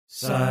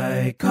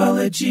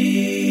Psychology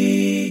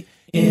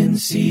in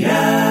Seattle.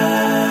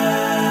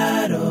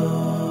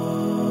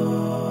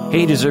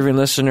 Hey, deserving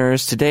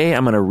listeners. Today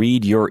I'm going to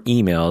read your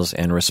emails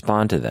and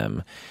respond to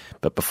them.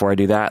 But before I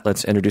do that,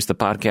 let's introduce the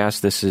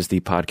podcast. This is the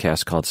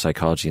podcast called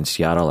Psychology in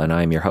Seattle, and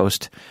I'm your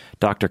host,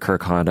 Dr.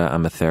 Kirk Honda.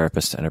 I'm a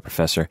therapist and a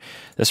professor.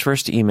 This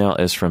first email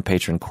is from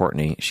patron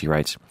Courtney. She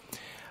writes,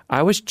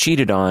 I was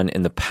cheated on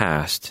in the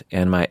past,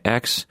 and my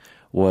ex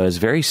was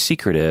very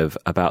secretive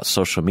about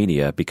social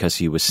media because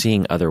he was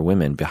seeing other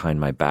women behind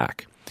my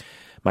back.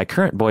 My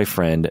current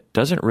boyfriend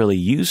doesn't really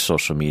use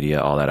social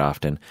media all that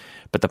often,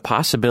 but the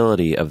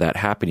possibility of that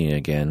happening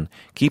again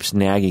keeps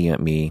nagging at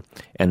me,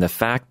 and the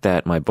fact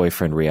that my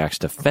boyfriend reacts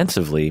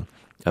defensively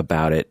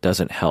about it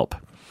doesn't help.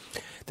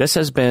 This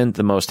has been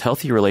the most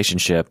healthy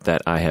relationship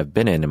that I have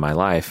been in my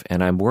life,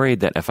 and I'm worried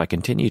that if I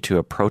continue to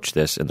approach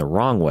this in the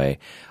wrong way,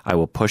 I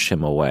will push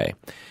him away.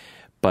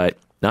 But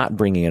not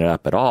bringing it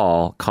up at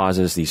all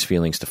causes these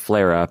feelings to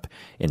flare up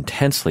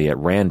intensely at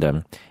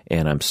random,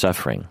 and I'm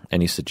suffering.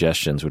 Any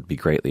suggestions would be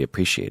greatly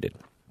appreciated.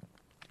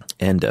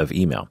 End of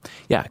email.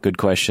 Yeah, good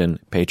question,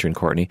 patron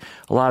Courtney.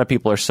 A lot of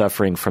people are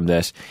suffering from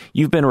this.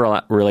 You've been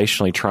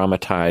relationally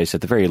traumatized,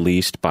 at the very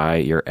least, by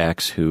your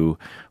ex who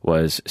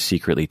was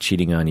secretly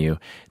cheating on you.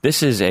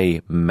 This is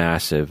a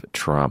massive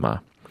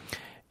trauma.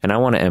 And I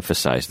want to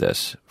emphasize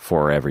this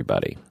for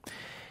everybody.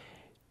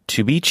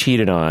 To be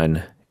cheated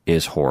on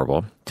is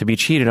horrible. To be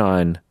cheated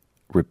on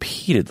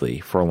repeatedly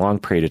for a long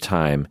period of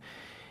time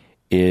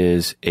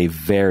is a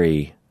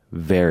very,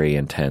 very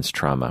intense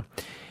trauma.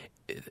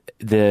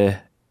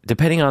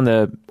 Depending on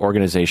the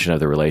organization of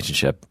the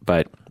relationship,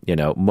 but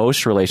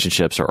most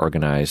relationships are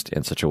organized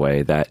in such a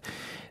way that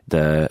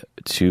the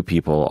two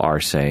people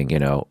are saying,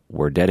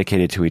 we're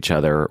dedicated to each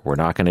other, we're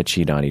not going to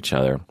cheat on each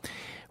other,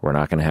 we're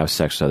not going to have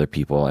sex with other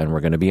people, and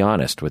we're going to be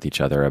honest with each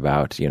other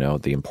about,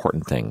 the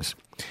important things.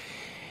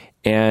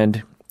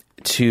 And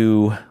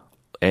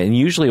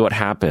usually what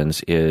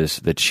happens is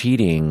the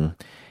cheating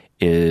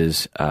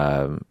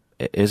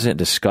isn't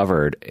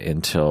discovered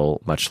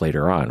until much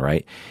later on,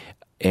 right?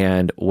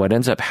 And what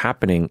ends up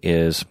happening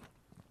is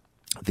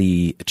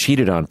the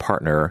cheated on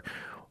partner,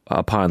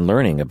 upon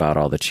learning about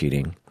all the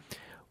cheating,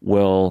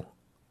 will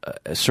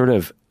sort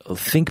of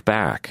think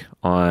back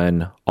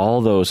on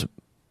all those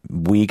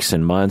weeks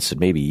and months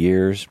and maybe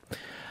years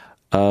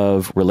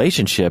of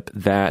relationship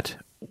that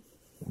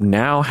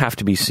now have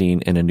to be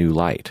seen in a new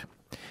light.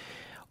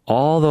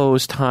 All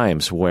those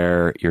times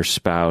where your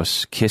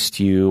spouse kissed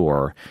you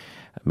or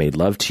made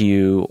love to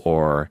you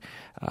or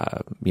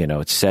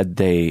said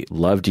they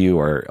loved you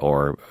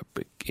or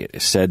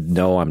said,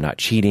 no, I'm not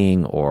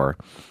cheating, or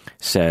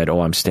said,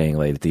 oh, I'm staying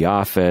late at the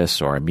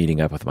office, or I'm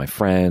meeting up with my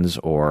friends,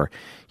 or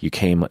they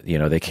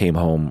came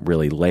home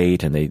really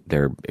late and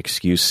their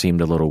excuse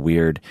seemed a little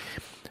weird.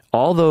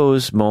 All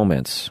those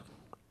moments,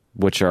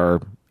 which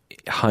are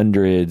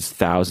hundreds,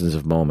 thousands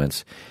of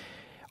moments,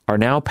 are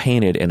now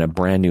painted in a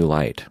brand new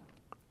light.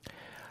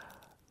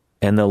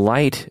 And the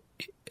light,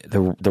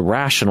 the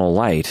rational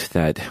light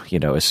that,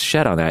 is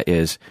shed on that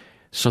is,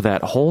 so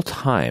that whole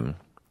time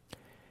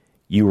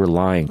you were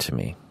lying to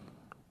me.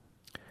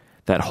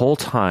 That whole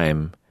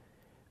time,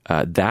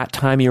 that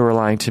time you were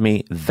lying to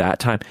me, that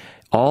time,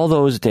 all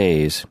those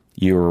days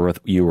you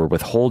were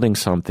withholding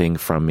something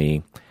from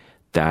me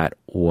that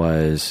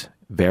was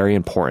very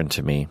important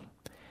to me.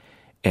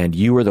 And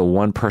you were the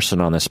one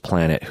person on this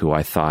planet who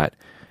I thought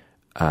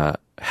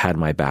had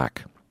my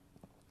back.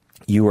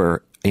 You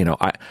were,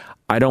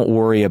 I don't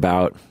worry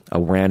about a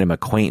random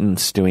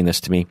acquaintance doing this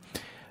to me,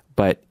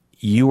 but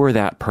you were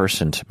that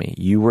person to me.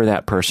 You were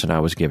that person I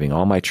was giving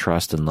all my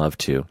trust and love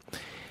to.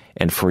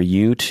 And for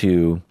you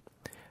to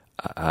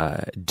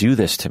do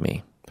this to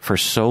me for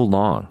so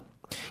long,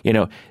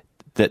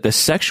 the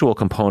sexual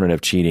component of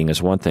cheating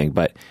is one thing,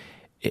 but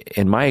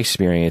in my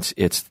experience,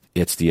 it's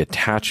the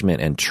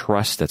attachment and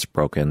trust that's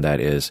broken that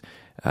is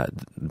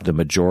the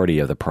majority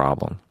of the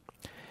problem.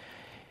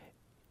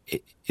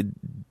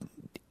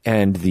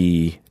 And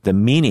the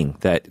meaning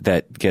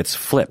that gets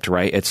flipped,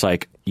 right? It's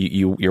like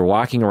you're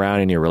walking around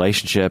in your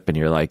relationship and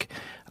you're like,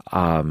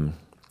 yeah,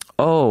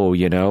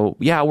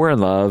 we're in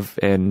love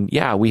and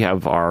yeah, we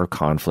have our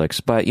conflicts,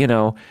 but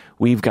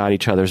we've got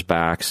each other's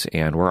backs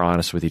and we're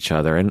honest with each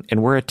other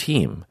and we're a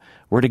team.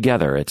 We're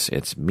together.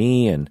 It's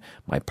me and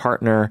my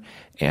partner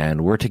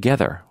and we're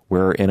together.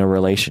 We're in a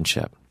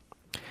relationship.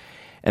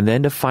 And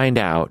then to find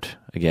out,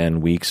 again,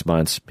 weeks,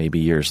 months, maybe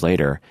years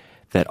later,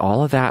 that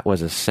all of that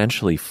was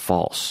essentially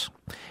false.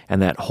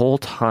 And that whole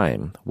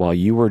time, while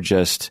you were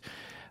just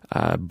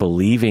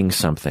believing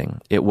something,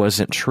 it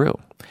wasn't true.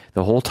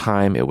 The whole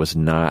time, it was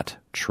not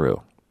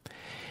true.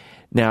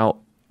 Now,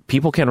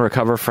 people can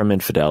recover from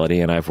infidelity,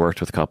 and I've worked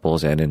with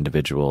couples and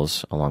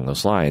individuals along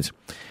those lines,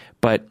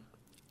 but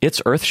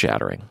it's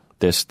earth-shattering,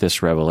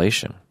 this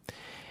revelation.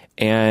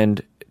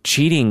 And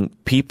cheating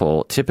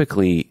people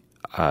typically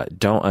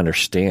don't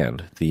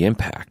understand the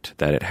impact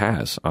that it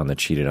has on the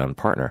cheated-on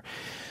partner.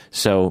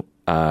 So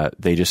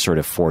they just sort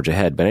of forge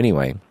ahead. But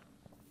anyway,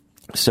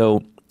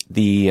 so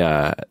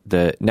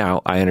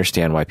now I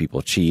understand why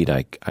people cheat.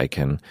 I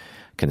can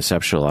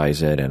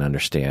conceptualize it and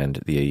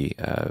understand the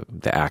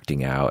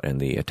acting out and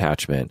the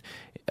attachment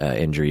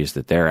injuries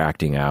that they're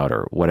acting out,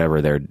 or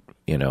whatever their,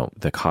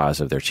 the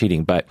cause of their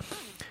cheating. But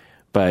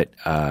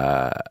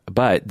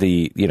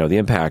the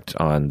impact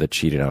on the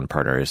cheated on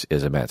partner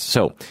is immense.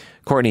 So,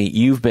 Courtney,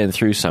 you've been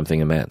through something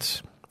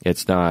immense.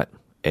 It's not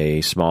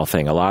a small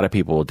thing. A lot of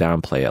people will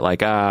downplay it, like,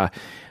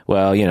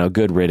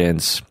 good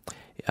riddance.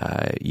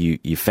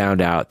 You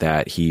found out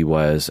that he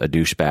was a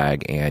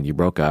douchebag and you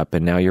broke up,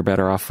 and now you're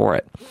better off for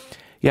it.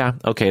 Yeah,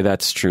 okay,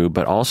 that's true.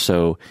 But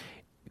also,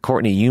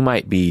 Courtney, you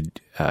might be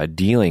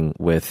dealing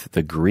with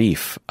the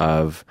grief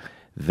of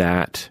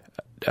that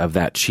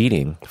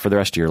cheating for the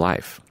rest of your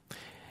life.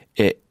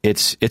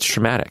 It's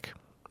traumatic.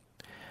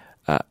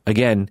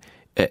 Again,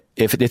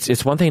 if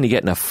it's one thing to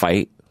get in a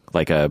fight,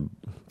 like a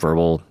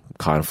verbal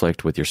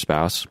conflict with your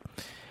spouse,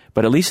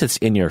 but at least it's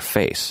in your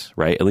face,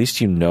 right? At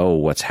least you know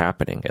what's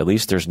happening. At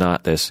least there's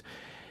not this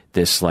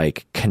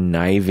like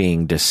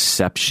conniving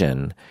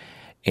deception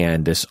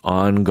and this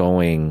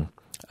ongoing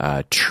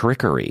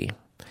trickery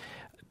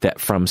that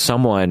from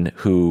someone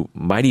who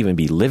might even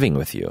be living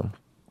with you.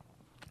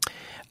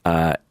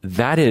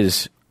 That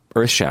is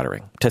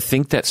earth-shattering. To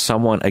think that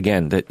someone,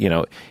 again, that,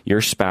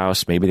 your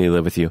spouse, maybe they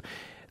live with you,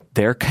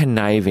 they're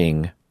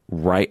conniving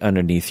right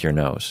underneath your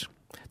nose.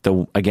 The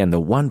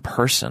one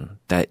person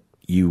that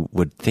you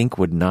would think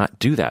would not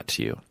do that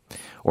to you,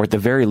 or at the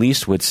very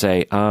least would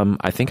say,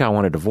 I think I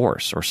want a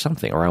divorce or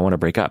something, or I want to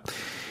break up.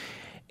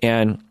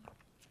 And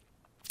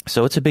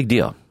so it's a big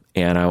deal.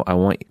 And I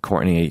want,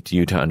 Courtney,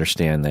 you to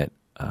understand that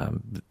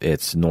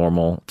it's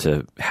normal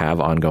to have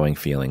ongoing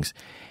feelings,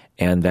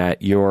 and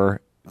that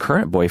your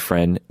current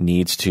boyfriend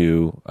needs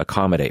to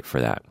accommodate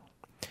for that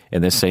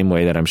in the same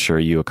way that I'm sure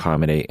you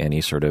accommodate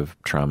any sort of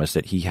traumas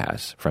that he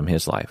has from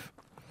his life.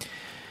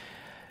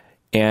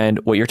 And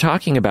what you're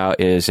talking about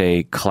is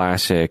a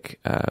classic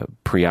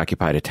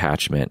preoccupied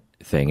attachment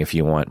thing. If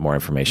you want more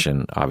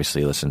information,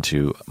 obviously listen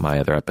to my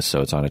other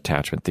episodes on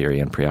attachment theory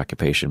and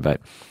preoccupation.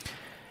 But,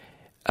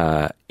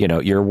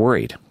 you're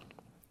worried,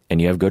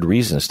 and you have good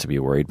reasons to be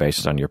worried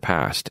based on your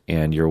past.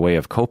 And your way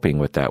of coping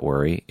with that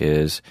worry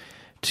is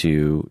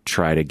to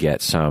try to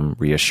get some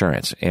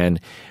reassurance.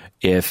 And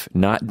if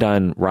not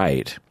done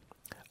right,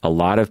 a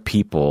lot of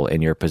people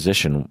in your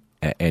position,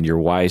 and you're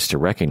wise to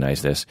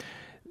recognize this,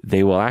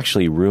 they will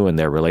actually ruin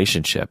their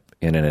relationship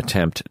in an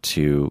attempt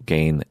to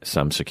gain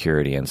some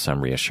security and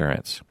some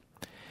reassurance.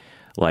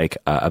 Like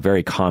a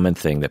very common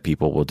thing that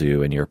people will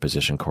do in your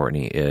position,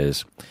 Courtney,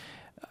 is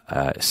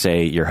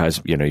say your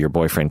husband, your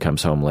boyfriend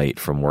comes home late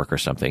from work or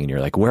something, and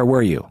you're like, "Where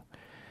were you?"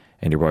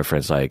 And your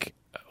boyfriend's like,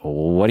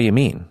 "What do you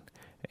mean?"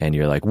 And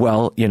you're like,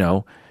 "Well,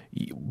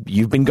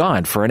 you've been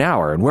gone for an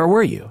hour, and where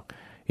were you?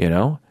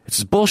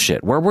 It's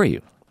bullshit. Where were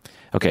you?"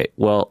 Okay,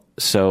 well,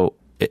 so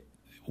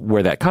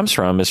where that comes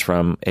from is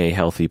from a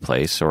healthy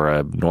place or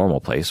a normal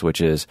place, which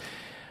is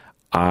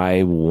I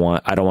don't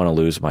want to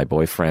lose my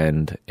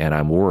boyfriend, and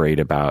I'm worried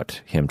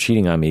about him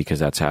cheating on me because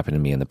that's happened to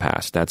me in the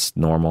past. That's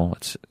normal.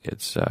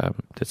 It's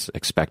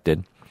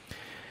expected.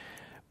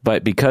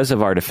 But because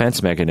of our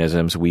defense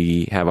mechanisms,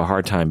 we have a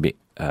hard time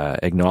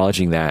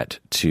acknowledging that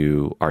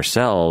to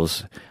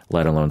ourselves,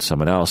 let alone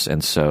someone else.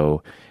 And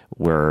so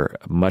we're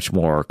much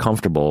more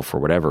comfortable, for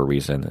whatever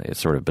reason,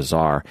 it's sort of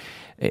bizarre,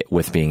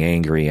 with being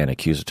angry and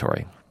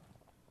accusatory.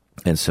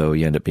 And so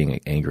you end up being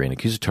angry and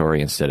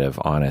accusatory instead of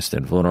honest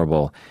and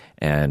vulnerable,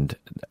 and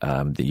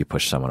that you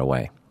push someone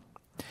away.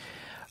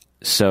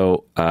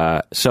 So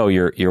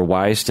you're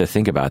wise to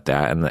think about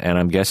that, and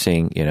I'm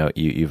guessing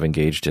you've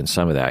engaged in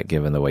some of that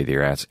given the way that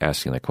you're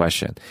asking the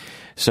question.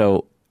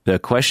 So the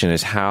question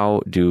is,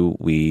 how do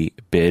we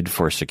bid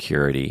for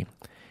security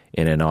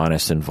in an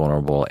honest and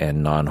vulnerable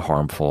and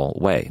non-harmful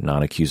way,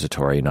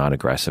 non-accusatory,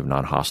 non-aggressive,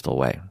 non-hostile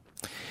way?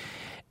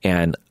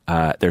 And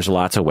there's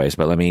lots of ways,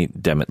 but let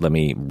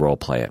me role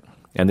play it.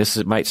 And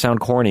might sound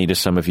corny to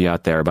some of you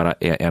out there,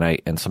 but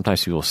and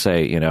sometimes people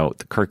say,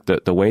 Kirk,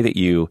 the way that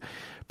you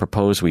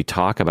propose we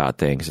talk about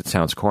things, it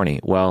sounds corny.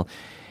 Well,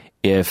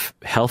 if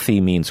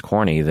healthy means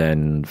corny,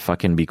 then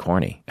fucking be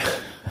corny.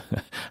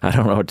 I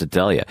don't know what to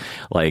tell you.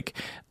 Like,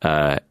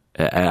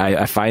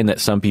 I find that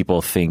some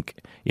people think,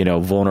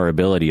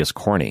 vulnerability is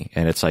corny.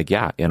 And it's like,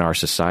 yeah, in our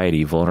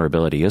society,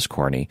 vulnerability is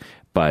corny.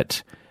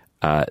 But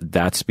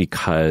that's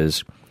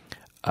because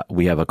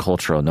we have a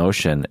cultural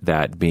notion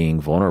that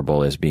being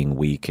vulnerable is being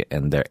weak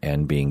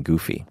and being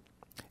goofy.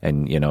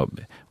 And,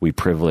 we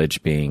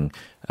privilege being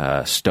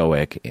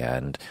stoic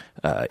and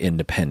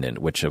independent,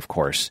 which, of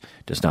course,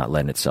 does not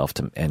lend itself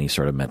to any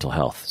sort of mental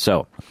health.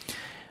 So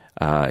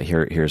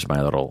here's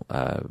my little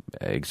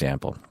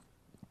example.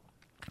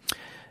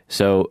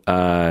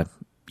 So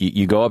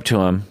you go up to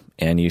him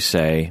and you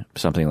say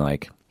something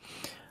like,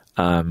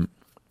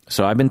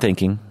 so I've been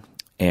thinking,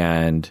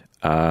 and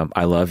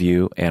I love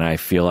you, and I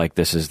feel like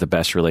this is the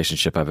best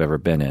relationship I've ever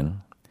been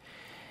in.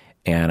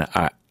 And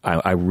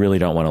I really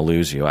don't want to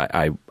lose you.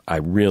 I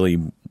really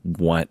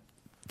want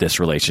this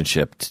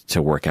relationship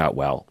to work out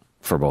well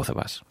for both of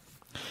us.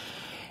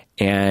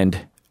 And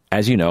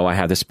as you know, I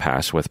had this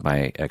past with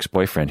my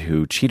ex-boyfriend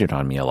who cheated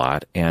on me a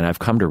lot, and I've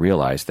come to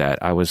realize that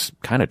I was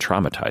kind of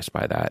traumatized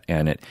by that,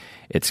 and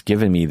it's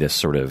given me this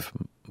sort of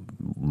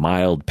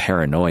mild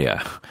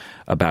paranoia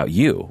about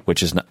you,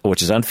 which is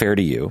unfair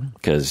to you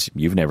because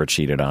you've never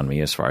cheated on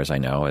me, as far as I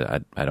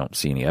know. I don't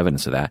see any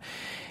evidence of that,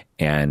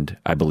 and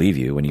I believe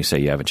you when you say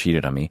you haven't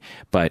cheated on me.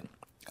 But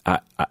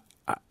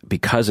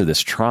because of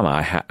this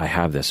trauma, I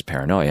have this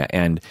paranoia,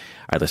 and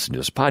I listen to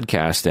this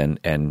podcast,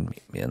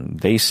 and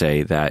they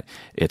say that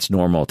it's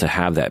normal to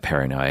have that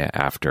paranoia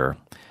after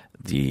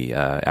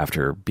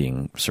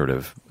being sort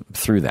of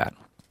through that.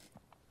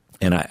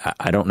 And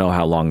I don't know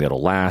how long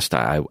that'll last.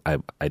 I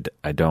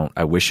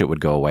wish it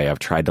would go away. I've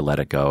tried to let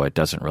it go. It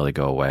doesn't really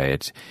go away.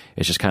 It's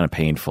just kind of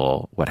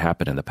painful what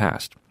happened in the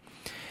past.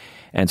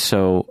 And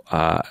so,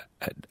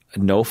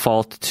 no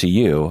fault to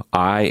you.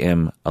 I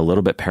am a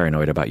little bit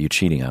paranoid about you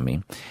cheating on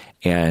me.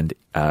 And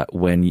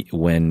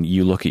when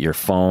you look at your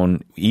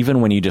phone,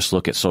 even when you just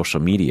look at social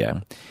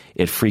media,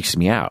 it freaks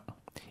me out.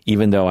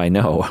 Even though I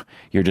know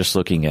you're just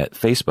looking at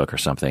Facebook or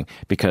something,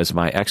 because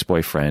my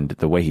ex-boyfriend,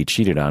 the way he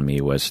cheated on me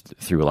was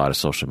through a lot of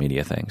social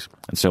media things.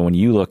 And so when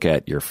you look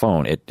at your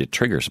phone, it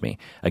triggers me.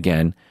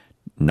 Again,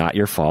 not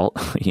your fault.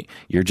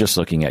 You're just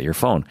looking at your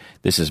phone.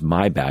 This is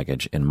my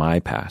baggage in my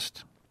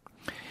past.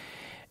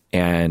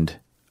 And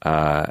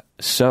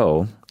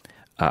so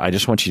I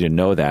just want you to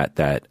know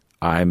that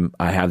I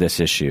have this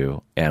issue,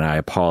 and I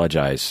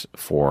apologize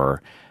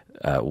for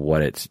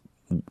what it's,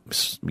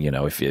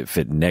 if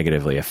it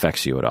negatively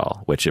affects you at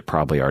all, which it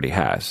probably already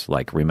has.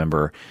 Like,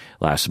 remember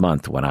last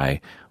month when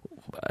I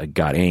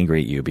got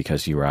angry at you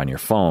because you were on your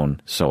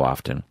phone so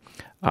often.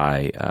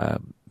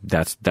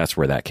 That's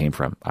where that came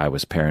from. I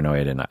was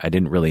paranoid, and I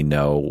didn't really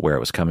know where it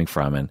was coming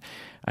from, and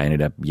I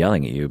ended up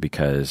yelling at you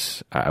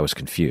because I was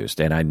confused.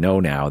 And I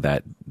know now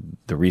that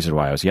the reason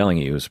why I was yelling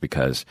at you is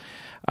because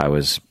I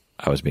was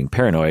being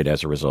paranoid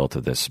as a result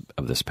of this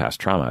past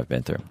trauma I've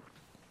been through.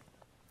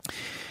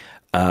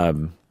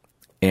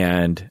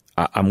 And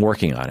I'm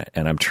working on it,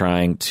 and I'm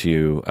trying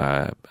to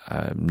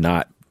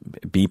not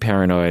be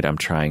paranoid. I'm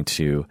trying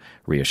to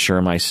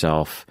reassure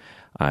myself.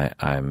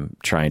 I'm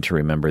trying to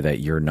remember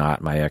that you're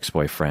not my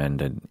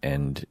ex-boyfriend,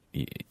 and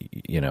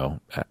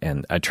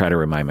I try to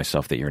remind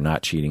myself that you're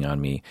not cheating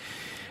on me.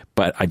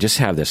 But I just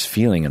have this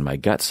feeling in my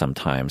gut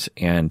sometimes,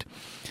 and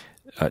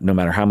no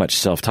matter how much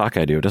self-talk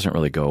I do, it doesn't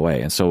really go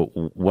away. And so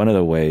one of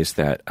the ways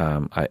that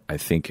I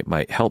think it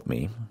might help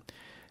me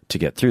to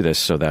get through this,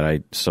 so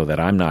that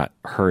I'm not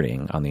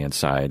hurting on the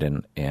inside,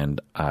 and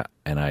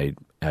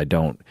I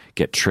don't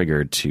get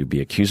triggered to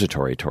be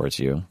accusatory towards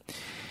you.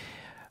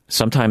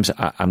 Sometimes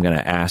I'm going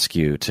to ask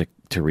you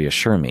to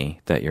reassure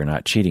me that you're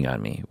not cheating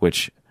on me,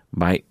 which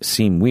might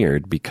seem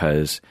weird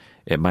because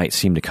it might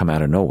seem to come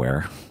out of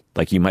nowhere.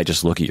 Like, you might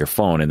just look at your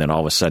phone and then all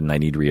of a sudden I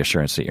need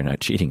reassurance that you're not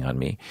cheating on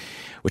me,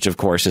 which of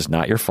course is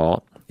not your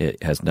fault.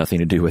 It has nothing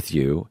to do with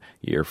you.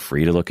 You're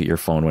free to look at your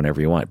phone whenever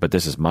you want, but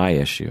this is my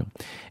issue.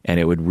 And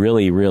it would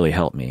really, really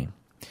help me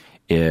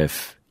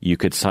if you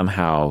could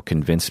somehow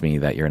convince me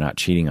that you're not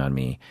cheating on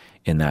me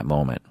in that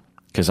moment.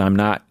 Because I'm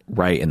not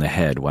right in the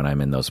head when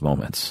I'm in those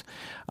moments.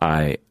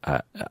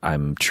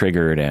 I'm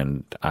triggered,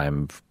 and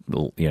I'm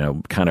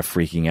kind of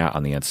freaking out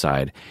on the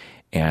inside.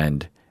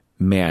 And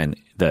man,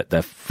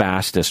 the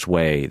fastest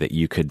way that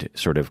you could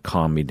sort of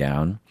calm me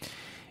down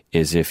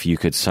is if you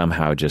could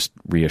somehow just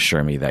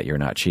reassure me that you're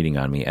not cheating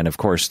on me. And of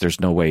course, there's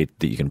no way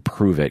that you can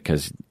prove it,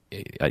 because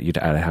I'd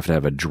have to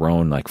have a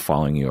drone like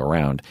following you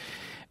around.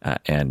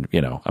 And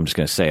I'm just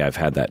going to say I've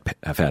had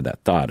that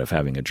thought of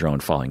having a drone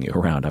following you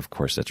around. Of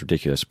course, that's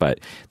ridiculous, but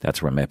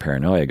that's where my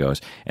paranoia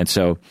goes. And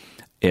so,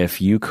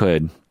 if you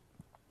could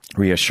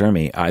reassure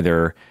me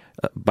either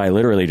by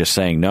literally just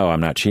saying, no, I'm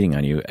not cheating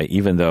on you,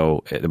 even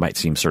though it might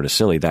seem sort of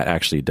silly, that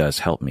actually does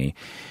help me.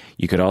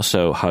 You could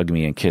also hug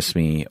me and kiss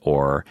me,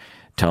 or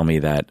tell me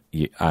that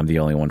I'm the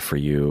only one for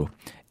you,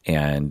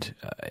 and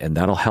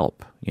that'll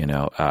help.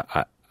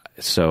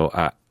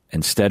 So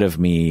instead of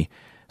me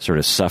sort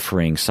of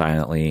suffering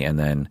silently and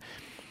then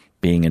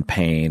being in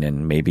pain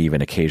and maybe even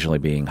occasionally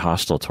being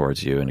hostile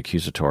towards you and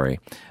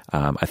accusatory,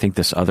 I think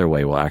this other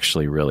way will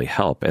actually really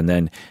help. And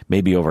then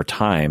maybe over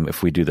time,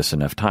 if we do this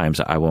enough times,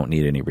 I won't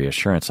need any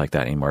reassurance like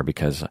that anymore,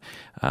 because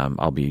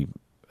I'll be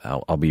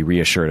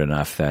reassured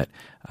enough that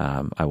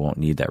I won't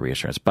need that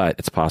reassurance. But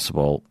it's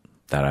possible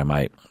that I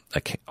might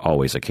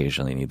always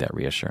occasionally need that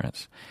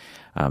reassurance.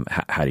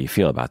 How do you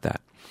feel about that?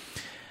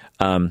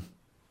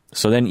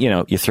 So then,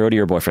 you throw to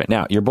your boyfriend.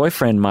 Now, your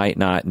boyfriend might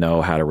not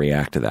know how to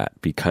react to that,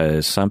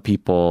 because some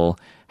people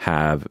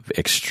have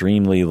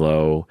extremely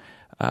low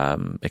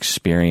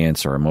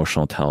experience or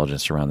emotional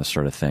intelligence around this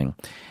sort of thing.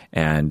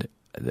 And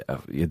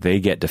they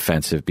get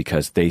defensive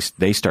because they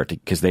start to,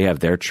 because they have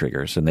their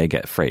triggers and they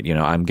get afraid.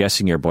 I'm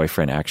guessing your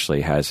boyfriend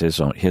actually has his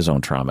own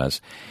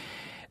traumas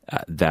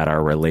that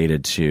are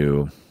related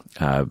to,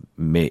 of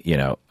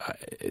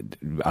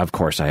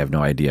course I have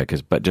no idea,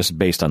 but just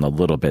based on the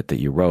little bit that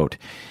you wrote,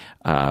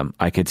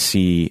 I could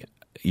see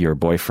your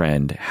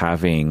boyfriend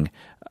having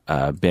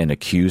been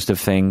accused of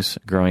things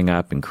growing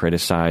up and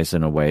criticized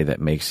in a way that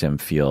makes him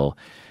feel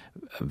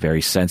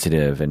very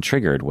sensitive and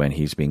triggered when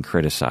he's being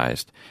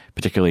criticized,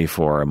 particularly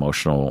for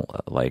emotional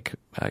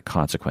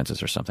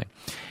consequences or something.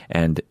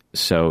 And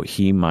so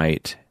he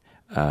might,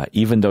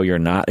 even though you're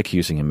not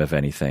accusing him of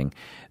anything,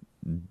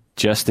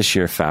 just the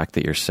sheer fact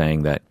that you're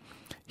saying that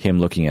him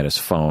looking at his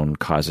phone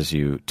causes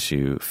you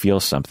to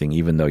feel something,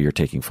 even though you're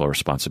taking full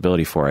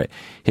responsibility for it,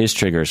 his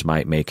triggers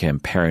might make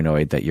him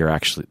paranoid that you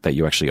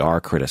actually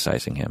are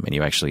criticizing him and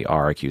you actually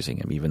are accusing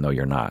him, even though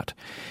you're not.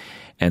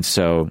 And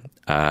so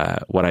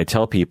what I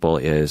tell people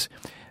is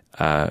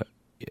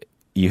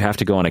you have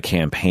to go on a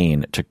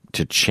campaign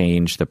to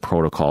change the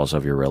protocols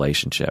of your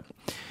relationship.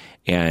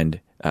 And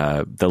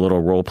the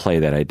little role play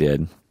that I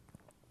did,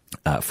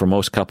 for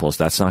most couples,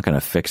 that's not going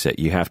to fix it.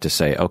 You have to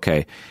say,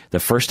 okay, the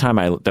first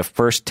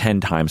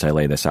 10 times I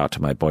lay this out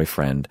to my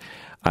boyfriend,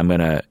 I'm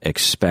going to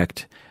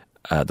expect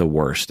the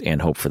worst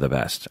and hope for the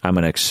best. I'm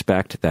going to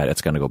expect that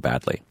it's going to go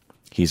badly.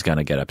 He's going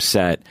to get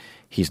upset.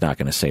 He's not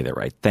going to say the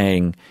right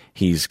thing.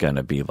 He's going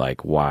to be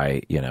like,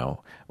 why,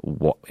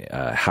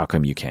 how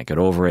come you can't get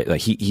over it?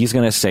 Like he's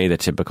going to say the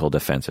typical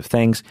defensive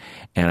things,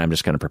 and I'm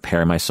just going to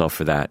prepare myself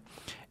for that.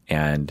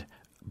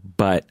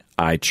 But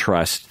I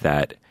trust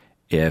that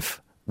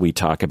if we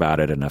talk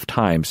about it enough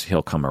times,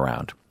 he'll come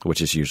around,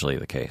 which is usually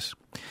the case.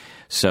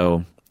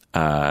 So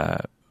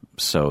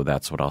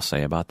that's what I'll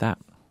say about that.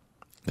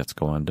 Let's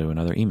go on to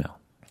another email.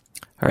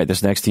 All right,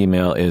 this next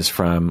email is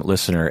from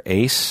listener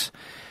Ace.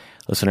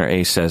 Listener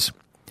Ace says,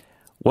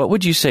 what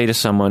would you say to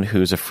someone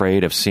who's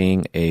afraid of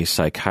seeing a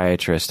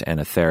psychiatrist and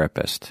a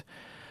therapist?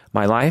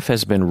 My life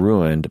has been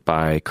ruined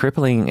by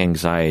crippling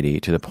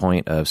anxiety to the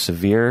point of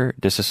severe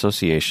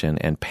dissociation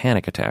and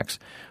panic attacks,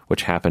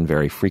 which happen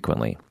very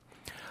frequently.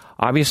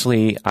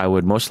 Obviously, I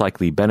would most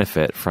likely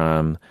benefit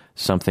from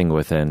something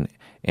with an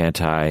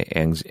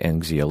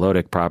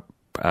anxiolytic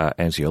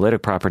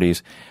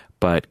properties,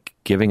 but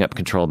giving up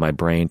control of my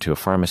brain to a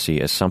pharmacy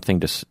is something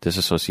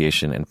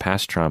dissociation and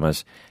past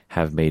traumas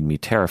have made me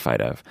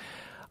terrified of.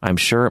 I'm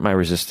sure my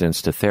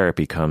resistance to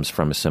therapy comes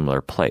from a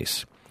similar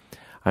place.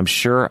 I'm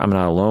sure I'm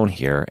not alone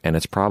here, and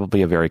it's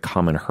probably a very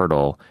common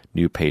hurdle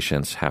new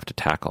patients have to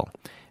tackle.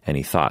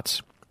 Any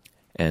thoughts?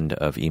 End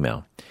of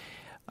email.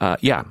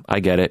 Yeah, I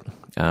get it.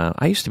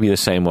 I used to be the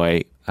same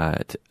way.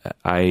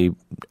 I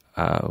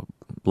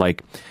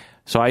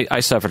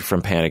suffered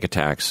from panic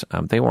attacks.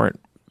 They weren't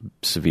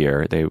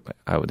severe.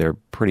 They're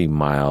pretty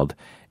mild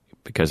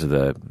because of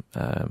the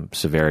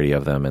severity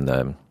of them, and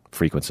the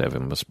frequency of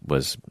them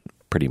was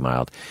pretty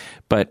mild.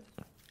 But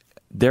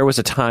there was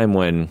a time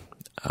when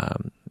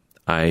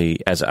I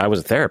was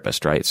a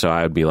therapist, right? So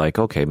I would be like,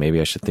 okay, maybe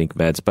I should think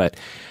meds, but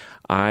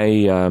I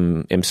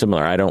am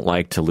similar. I don't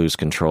like to lose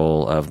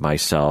control of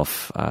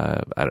myself.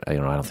 I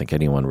don't think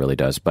anyone really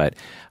does, but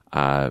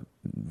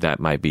that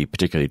might be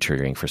particularly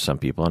triggering for some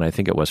people, and I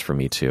think it was for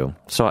me too.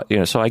 So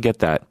I get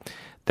that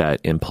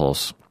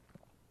impulse.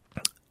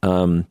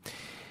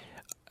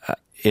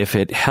 If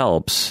it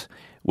helps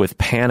with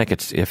panic,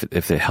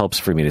 if it helps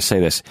for me to say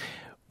this,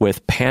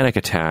 with panic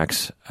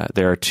attacks,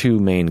 there are two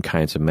main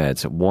kinds of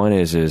meds. One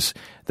is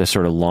the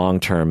sort of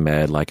long-term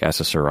med like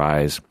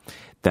SSRIs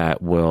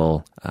that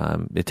will,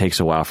 it takes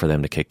a while for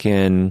them to kick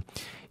in.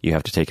 You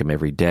have to take them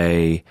every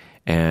day,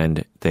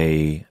 and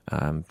they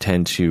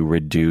tend to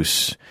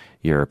reduce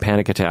your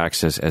panic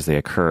attacks as they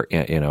occur,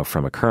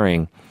 from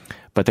occurring.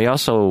 But they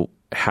also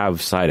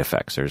have side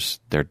effects.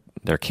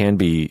 There can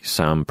be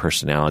some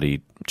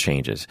personality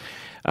changes.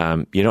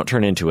 You don't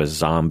turn into a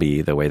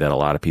zombie the way that a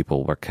lot of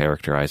people were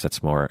characterized.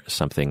 That's more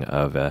something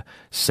of a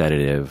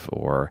sedative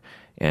or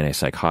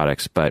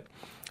antipsychotics, but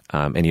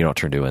and you don't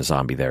turn into a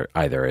zombie there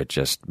either. It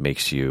just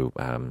makes you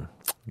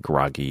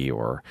groggy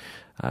or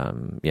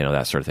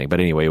that sort of thing. But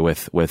anyway,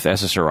 with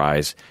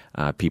SSRIs,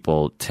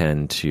 people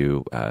tend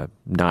to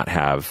not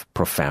have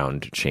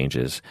profound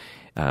changes.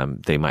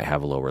 They might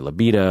have a lower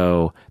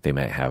libido. They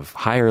might have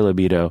higher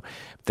libido.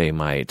 They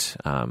might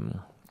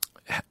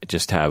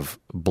just have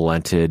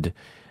blunted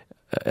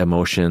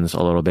emotions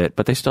a little bit,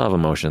 but they still have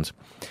emotions.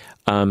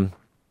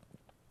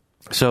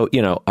 So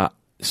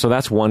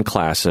that's one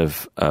class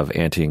of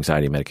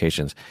anti-anxiety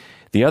medications.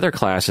 The other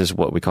class is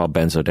what we call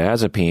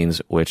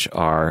benzodiazepines, which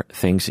are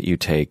things that you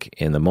take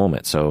in the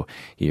moment. So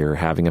you're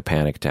having a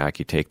panic attack,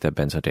 you take the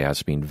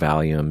benzodiazepine,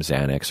 Valium,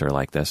 Xanax, or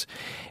like this,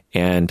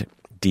 and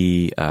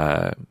the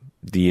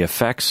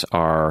effects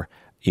are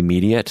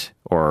immediate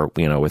or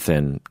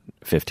within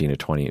 15 to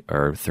 20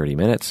 or 30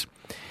 minutes,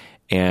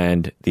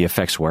 and the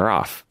effects wear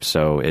off.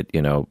 So it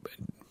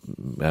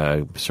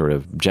sort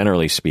of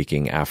generally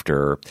speaking,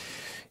 after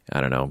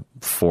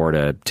 4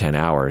 to 10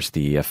 hours,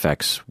 the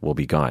effects will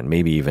be gone,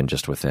 maybe even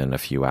just within a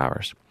few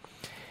hours.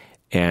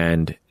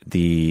 And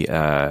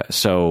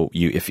so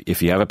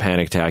if you have a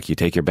panic attack, you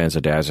take your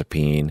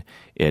benzodiazepine,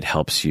 it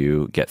helps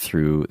you get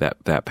through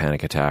that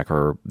panic attack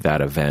or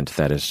that event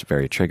that is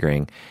very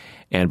triggering.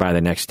 And by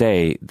the next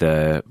day,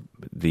 the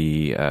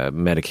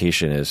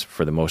medication is,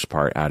 for the most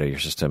part, out of your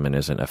system and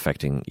isn't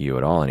affecting you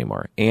at all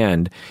anymore.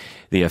 And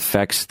the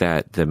effects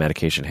that the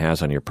medication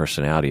has on your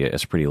personality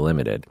is pretty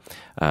limited.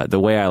 The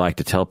way I like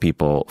to tell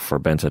people for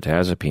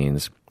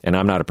benzodiazepines, and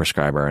I'm not a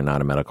prescriber and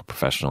not a medical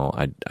professional,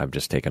 I've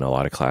just taken a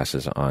lot of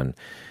classes on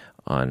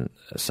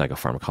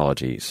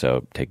psychopharmacology,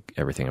 so take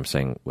everything I'm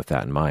saying with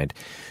that in mind.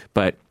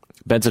 But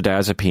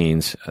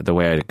benzodiazepines, the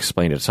way I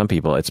explain it to some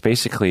people, it's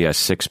basically a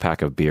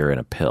 6-pack of beer in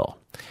a pill,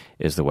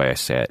 is the way I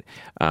say it.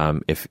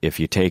 If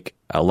you take,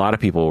 a lot of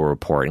people will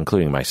report,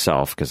 including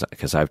myself,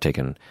 because I've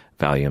taken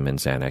Valium and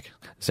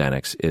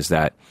Xanax, is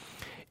that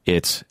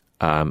it's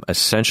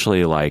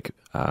essentially like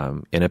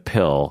in a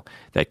pill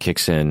that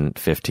kicks in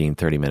 15,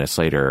 30 minutes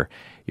later,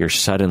 you're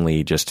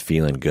suddenly just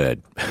feeling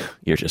good.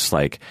 You're just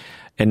like,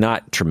 and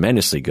not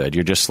tremendously good.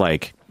 You're just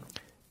like,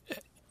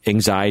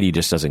 anxiety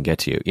just doesn't get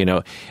to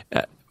you.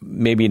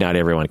 Maybe not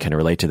everyone can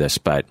relate to this,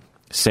 but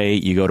say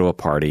you go to a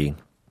party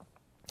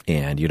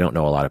and you don't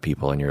know a lot of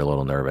people and you're a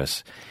little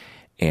nervous,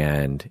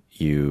 and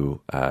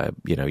you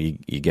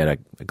get a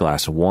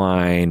glass of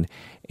wine,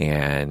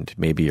 and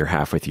maybe you're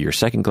halfway through your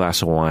second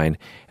glass of wine,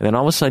 and then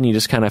all of a sudden you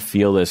just kind of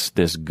feel this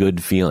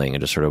good feeling. It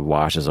just sort of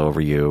washes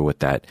over you with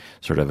that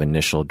sort of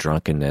initial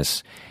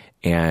drunkenness,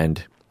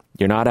 and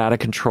you're not out of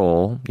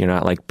control. You're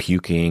not like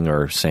puking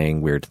or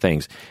saying weird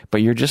things,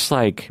 but you're just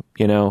like,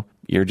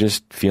 you're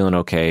just feeling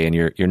okay, and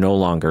you're no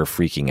longer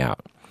freaking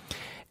out.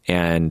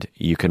 And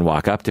you can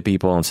walk up to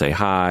people and say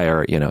hi,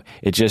 or,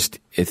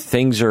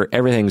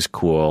 everything's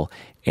cool,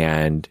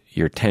 and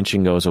your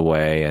tension goes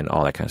away and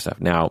all that kind of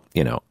stuff. Now,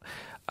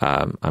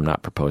 I'm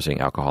not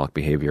proposing alcoholic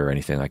behavior or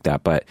anything like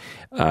that, but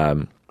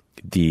I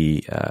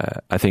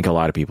think a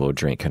lot of people who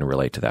drink can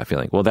relate to that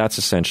feeling. Well, that's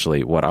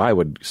essentially what I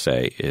would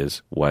say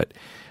is what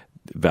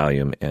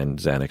Valium and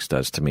Xanax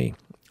does to me,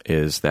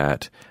 is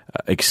that,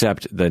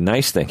 except the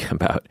nice thing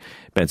about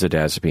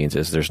benzodiazepines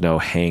is there's no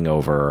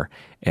hangover,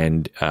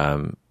 and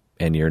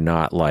you're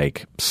not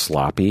like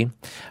sloppy.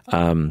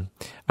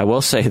 I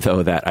will say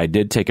though that I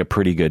did take a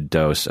pretty good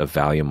dose of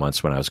Valium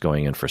once when I was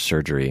going in for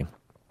surgery,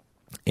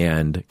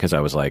 and because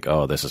I was like,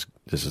 oh, this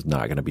is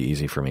not going to be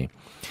easy for me.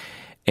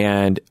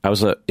 And I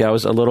was a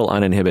little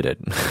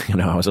uninhibited.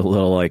 I was a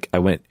little like,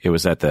 it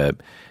was at the,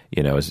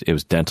 it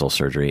was dental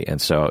surgery.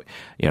 And so,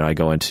 I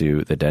go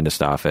into the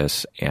dentist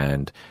office,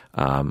 and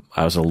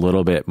I was a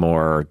little bit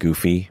more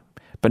goofy,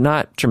 but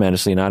not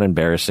tremendously, not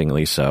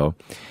embarrassingly so.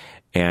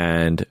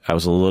 And I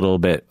was a little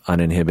bit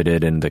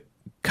uninhibited in the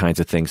kinds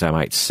of things I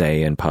might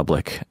say in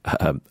public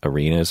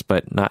arenas,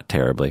 but not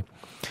terribly.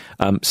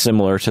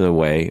 Similar to the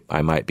way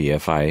I might be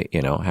if I,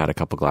 had a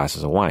couple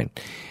glasses of wine.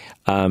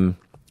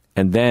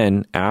 And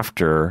then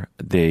after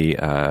the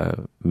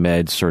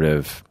med sort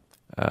of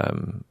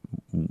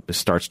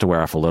starts to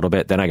wear off a little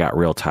bit, then I got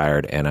real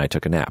tired and I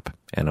took a nap.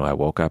 And I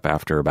woke up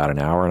after about an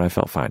hour and I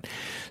felt fine.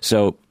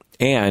 So,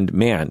 and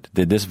man,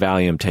 did this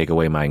Valium take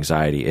away my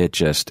anxiety. It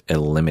just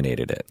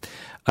eliminated it.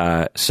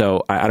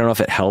 So I don't know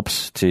if it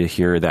helps to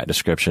hear that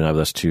description of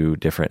those two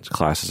different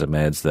classes of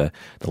meds,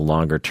 the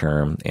longer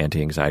term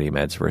anti-anxiety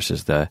meds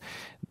versus the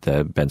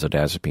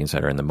benzodiazepines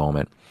that are in the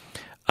moment.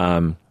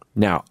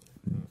 Now,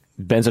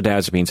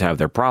 benzodiazepines have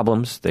their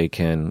problems. They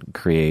can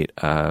create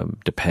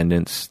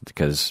dependence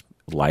because,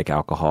 like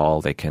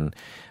alcohol, they can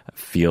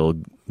feel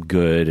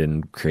good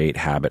and create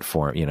habits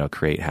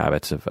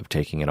of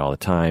taking it all the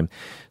time.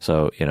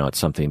 So, it's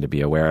something to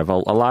be aware of. A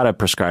lot of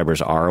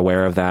prescribers are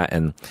aware of that,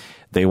 and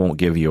they won't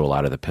give you a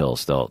lot of the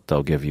pills.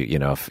 They'll give you,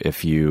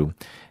 if you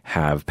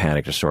have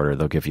panic disorder,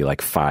 they'll give you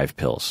like 5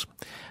 pills.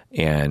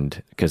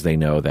 And because they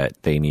know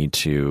that they need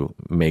to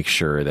make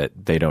sure that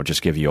they don't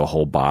just give you a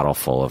whole bottle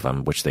full of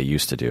them, which they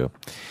used to do.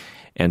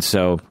 And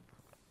so,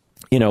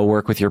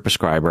 work with your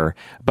prescriber.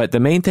 But the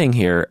main thing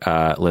here,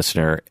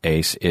 listener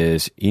Ace,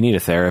 is you need a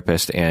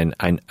therapist. And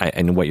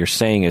what you're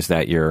saying is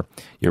that you're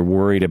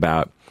worried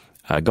about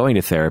going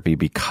to therapy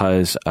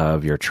because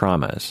of your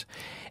traumas.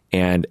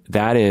 And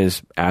that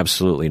is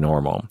absolutely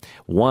normal.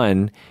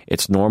 One,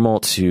 it's normal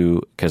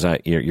to, because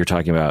you're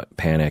talking about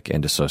panic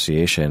and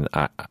dissociation.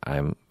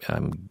 I'm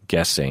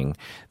guessing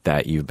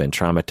that you've been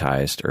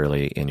traumatized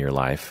early in your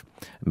life,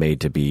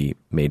 made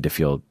to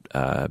feel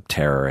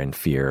terror and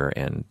fear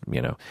and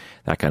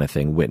that kind of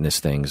thing, witness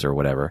things or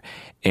whatever.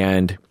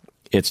 And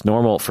it's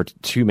normal for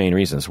 2 main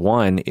reasons.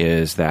 One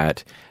is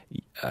that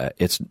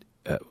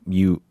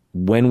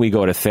when we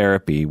go to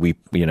therapy, we,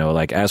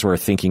 as we're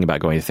thinking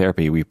about going to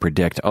therapy, we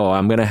predict,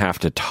 I'm going to have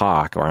to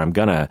talk, or I'm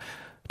going to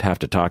have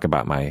to talk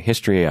about my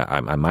history.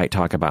 I might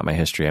talk about my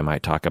history. I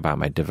might talk about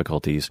my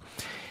difficulties.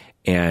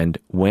 And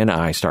when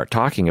I start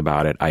talking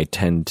about it, I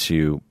tend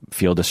to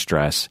feel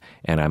distress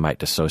and I might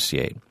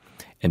dissociate.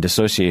 And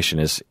dissociation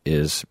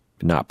is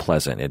not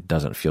pleasant. It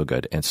doesn't feel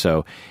good. And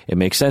so it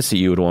makes sense that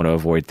you would want to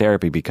avoid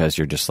therapy because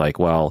you're just like,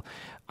 well,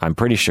 I'm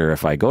pretty sure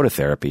if I go to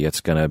therapy, it's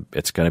gonna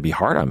be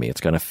hard on me.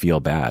 It's gonna feel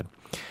bad.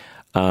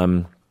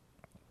 I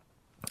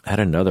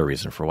had another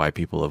reason for why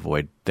people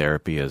avoid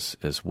therapy as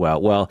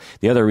well. Well,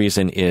 the other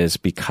reason is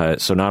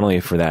because, so not only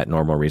for that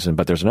normal reason,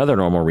 but there's another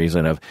normal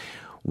reason of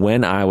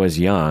when I was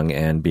young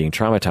and being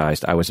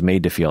traumatized, I was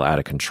made to feel out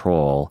of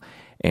control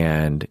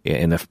and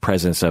in the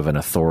presence of an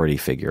authority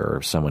figure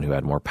or someone who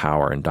had more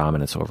power and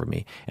dominance over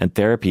me. And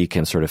therapy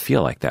can sort of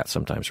feel like that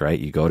sometimes, right?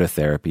 You go to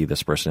therapy,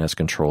 this person has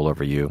control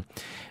over you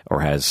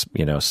or has,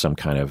 some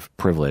kind of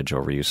privilege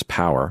over you,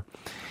 power.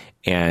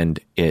 And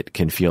it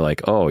can feel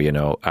like,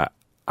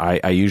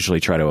 I usually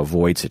try to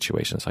avoid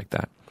situations like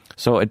that.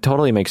 So it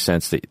totally makes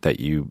sense that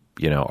you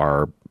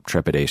are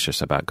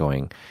trepidatious about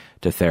going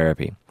to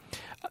therapy.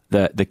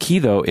 The key,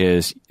 though,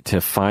 is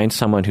to find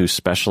someone who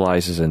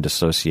specializes in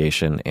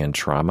dissociation and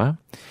trauma,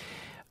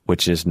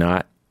 which is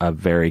not a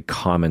very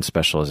common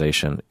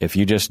specialization. If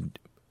you just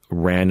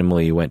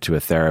randomly went to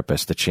a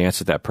therapist, the chance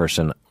that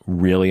person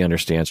really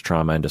understands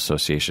trauma and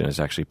dissociation is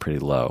actually pretty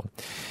low.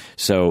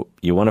 So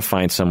you want to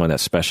find someone that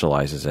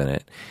specializes in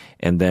it.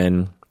 And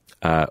then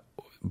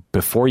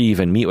before you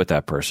even meet with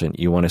that person,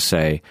 you want to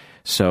say,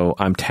 so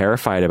I'm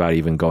terrified about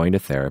even going to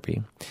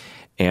therapy.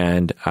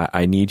 And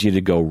I need you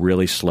to go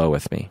really slow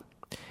with me.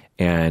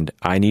 And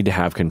I need to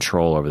have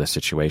control over the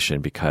situation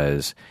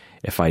because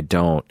if I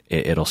don't,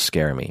 it'll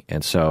scare me.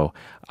 And so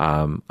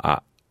I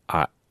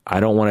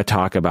don't want to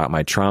talk about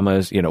my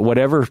traumas,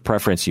 whatever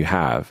preference you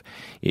have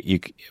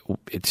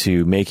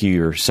to make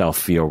yourself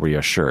feel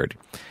reassured.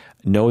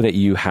 Know that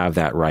you have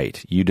that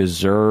right. You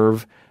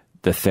deserve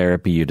the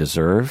therapy you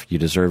deserve. You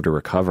deserve to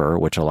recover,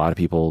 which a lot of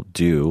people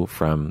do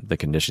from the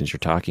conditions you're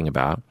talking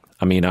about.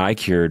 I mean, I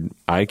cured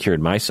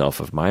myself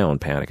of my own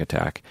panic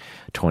attack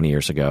 20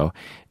 years ago.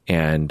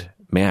 And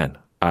man,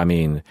 I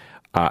mean,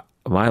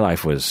 my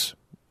life was,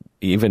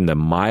 even the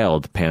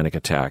mild panic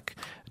attack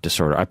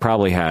disorder, I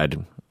probably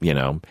had,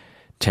 10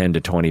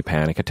 to 20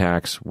 panic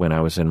attacks when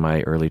I was in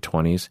my early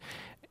 20s.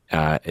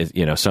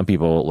 Some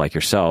people like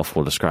yourself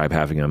will describe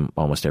having them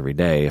almost every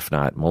day, if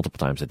not multiple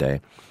times a day.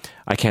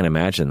 I can't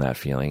imagine that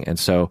feeling. And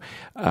so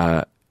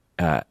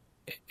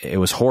it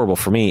was horrible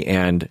for me,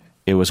 and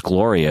it was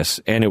glorious,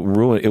 and it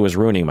was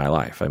ruining my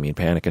life. I mean,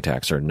 panic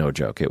attacks are no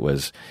joke. It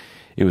was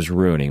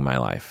ruining my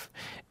life,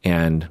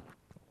 and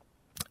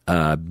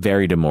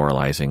very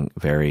demoralizing,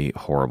 very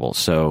horrible.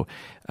 So,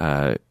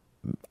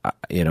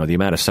 the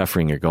amount of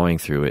suffering you're going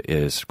through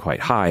is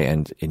quite high,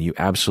 and you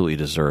absolutely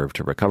deserve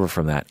to recover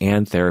from that,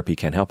 and therapy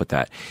can help with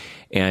that.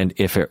 And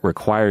if it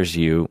requires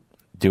you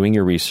doing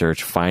your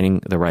research, finding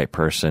the right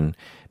person,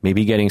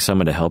 maybe getting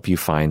someone to help you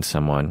find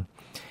someone,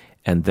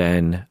 and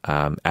then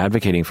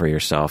advocating for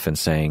yourself and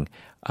saying,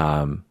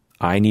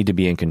 I need to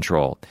be in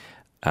control.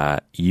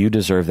 You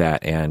deserve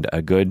that, and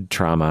a good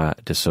trauma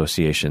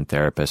dissociation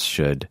therapist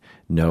should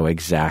know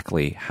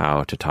exactly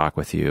how to talk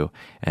with you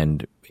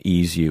and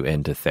ease you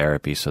into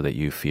therapy so that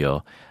you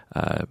feel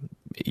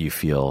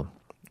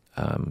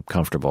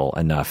comfortable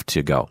enough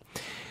to go.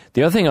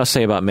 The other thing I'll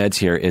say about meds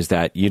here is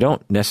that you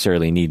don't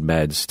necessarily need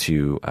meds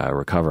to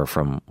recover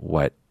from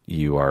what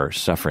you are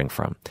suffering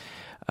from.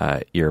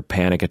 Your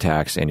panic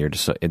attacks and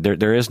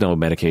there is no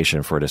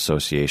medication for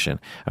dissociation.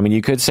 I mean,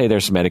 you could say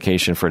there's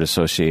medication for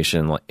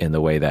dissociation in the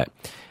way that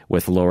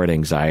with lowered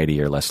anxiety,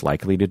 you're less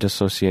likely to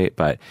dissociate.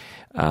 But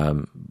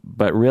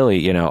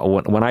really,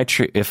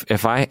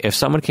 if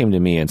someone came to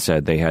me and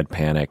said they had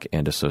panic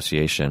and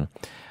dissociation,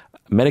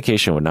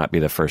 medication would not be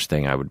the first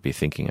thing I would be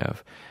thinking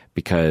of,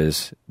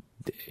 because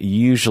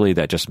usually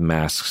that just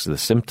masks the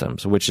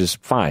symptoms, which is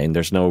fine.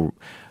 There's nothing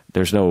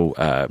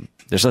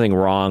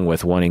wrong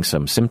with wanting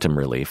some symptom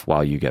relief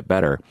while you get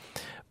better.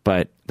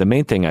 But the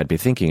main thing I'd be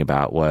thinking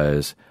about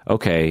was,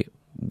 okay,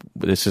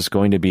 this is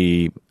going to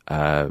be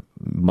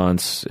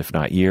months, if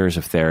not years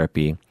of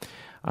therapy.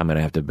 I'm going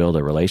to have to build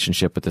a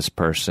relationship with this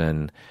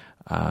person.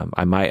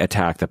 I might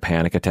attack the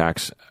panic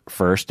attacks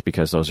first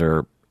because those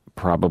are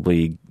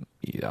probably,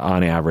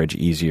 on average,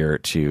 easier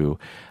to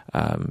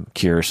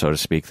cure, so to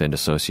speak, than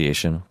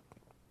dissociation.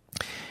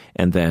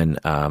 And then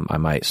I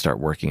might start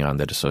working on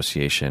the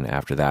dissociation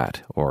after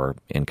that, or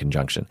in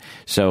conjunction.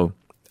 So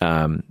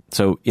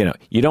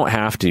you don't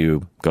have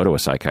to go to a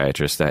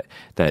psychiatrist.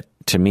 That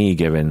to me,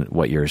 given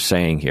what you're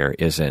saying here,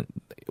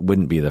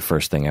 wouldn't be the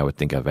first thing I would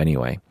think of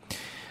anyway.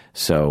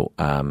 So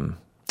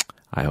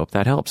I hope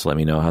that helps. Let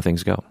me know how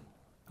things go.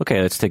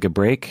 Okay, let's take a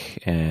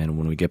break, and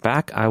when we get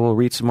back, I will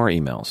read some more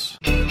emails.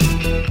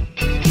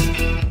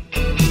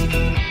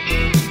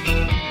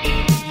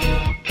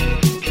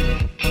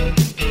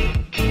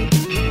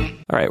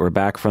 All right, we're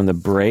back from the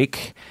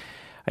break.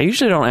 I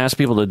usually don't ask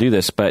people to do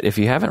this, but if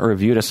you haven't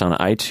reviewed us on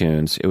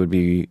iTunes, it would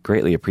be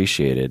greatly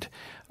appreciated.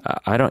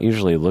 I don't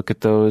usually look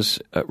at those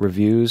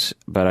reviews,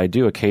 but I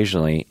do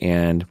occasionally,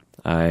 and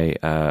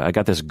I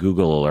got this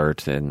Google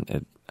alert,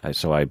 and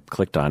so I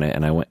clicked on it,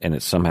 and I went,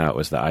 and somehow it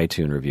was the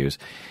iTunes reviews,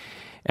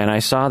 and I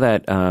saw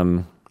that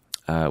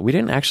we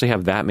didn't actually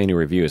have that many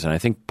reviews, and I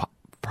think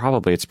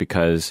probably it's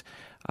because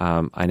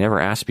I never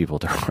asked people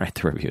to write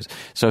the reviews.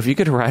 So if you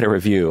could write a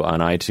review on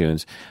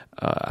iTunes,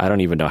 I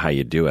don't even know how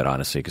you do it,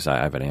 honestly, because I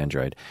have an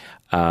Android.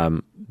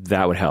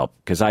 That would help,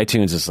 because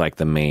iTunes is like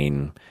the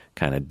main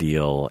kind of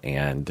deal,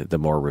 and the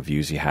more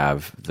reviews you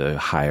have, the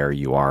higher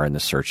you are in the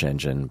search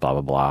engine, blah,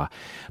 blah, blah.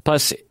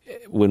 Plus,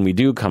 when we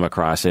do come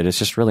across it, it's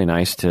just really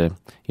nice to,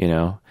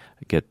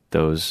 get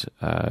those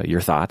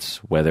your thoughts,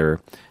 whether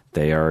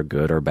they are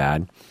good or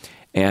bad.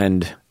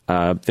 And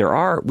there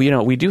are,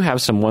 we do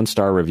have some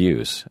 1-star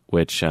reviews,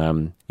 which,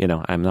 I'm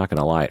not going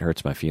to lie, it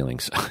hurts my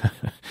feelings.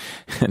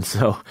 And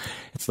so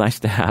it's nice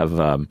to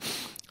have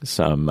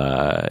some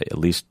at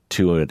least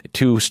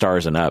two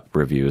stars and up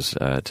reviews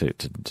to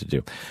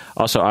do.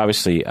 Also,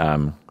 obviously,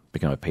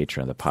 become a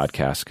patron of the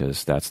podcast,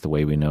 because that's the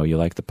way we know you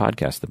like the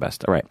podcast the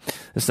best. All right,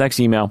 this next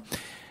email.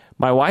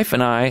 My wife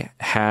and I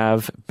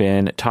have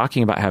been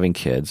talking about having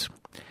kids,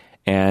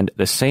 and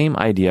the same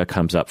idea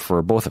comes up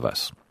for both of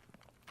us.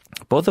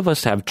 Both of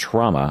us have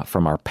trauma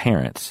from our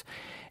parents,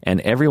 and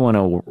everyone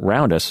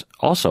around us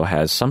also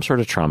has some sort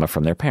of trauma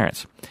from their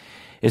parents.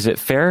 Is it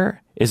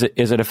fair? Is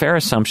it a fair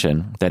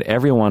assumption that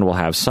everyone will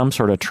have some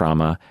sort of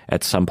trauma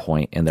at some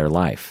point in their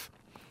life?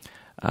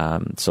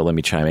 So let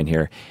me chime in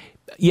here.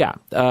 Yeah,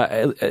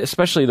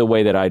 especially the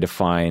way that I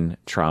define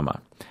trauma.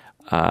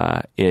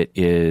 It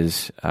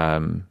is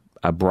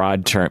a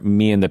broad term.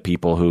 Me and the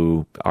people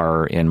who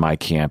are in my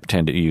camp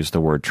tend to use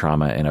the word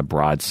trauma in a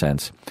broad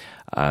sense,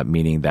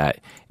 meaning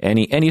that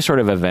any sort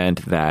of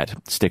event that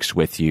sticks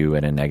with you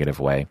in a negative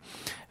way,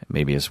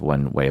 maybe is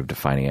one way of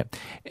defining it.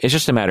 It's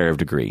just a matter of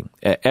degree.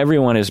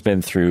 Everyone has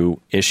been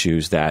through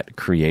issues that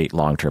create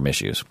long-term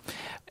issues.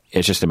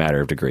 It's just a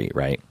matter of degree,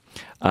 right?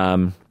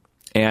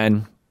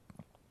 And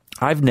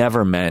I've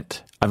never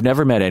met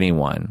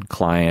anyone,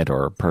 client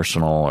or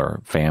personal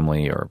or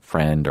family or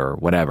friend or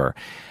whatever.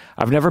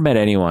 I've never met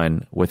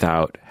anyone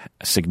without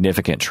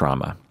significant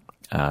trauma.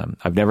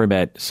 I've never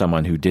met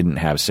someone who didn't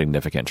have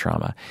significant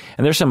trauma.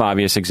 And there's some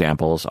obvious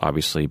examples,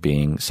 obviously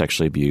being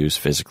sexually abused,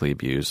 physically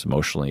abused,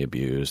 emotionally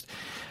abused,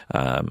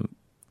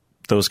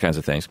 those kinds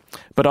of things.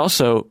 But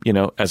also,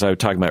 as I was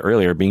talking about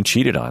earlier, being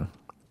cheated on.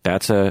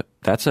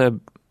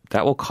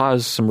 That will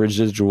cause some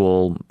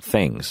residual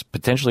things,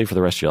 potentially for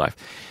the rest of your life.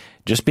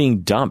 Just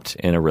being dumped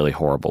in a really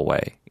horrible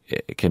way,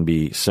 it can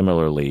be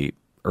similarly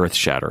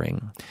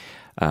earth-shattering.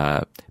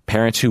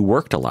 Parents who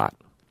worked a lot,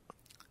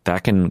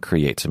 that can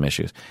create some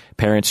issues.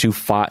 Parents who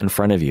fought in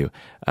front of you,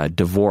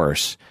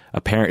 divorce,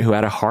 a parent who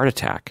had a heart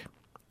attack.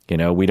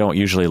 We don't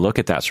usually look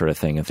at that sort of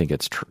thing and think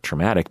it's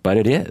traumatic, but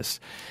it is.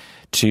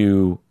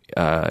 To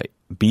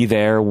be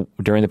there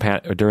during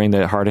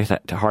the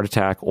heart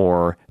attack,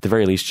 or at the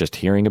very least just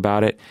hearing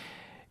about it,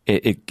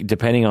 it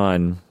depending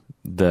on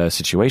the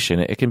situation,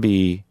 it can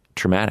be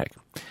traumatic.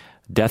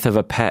 Death of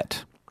a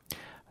pet,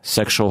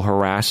 sexual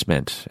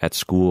harassment at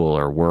school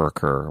or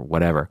work or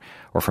whatever,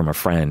 or from a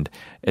friend,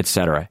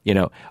 etc.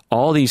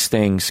 All these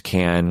things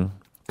can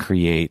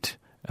create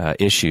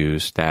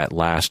issues that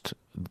last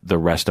the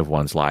rest of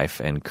one's life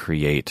and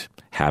create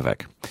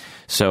havoc.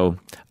 So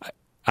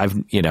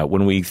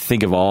when we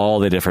think of all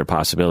the different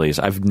possibilities,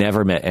 I've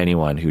never met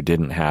anyone who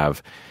didn't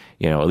have,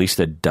 at least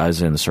a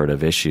dozen sort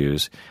of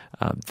issues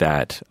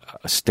that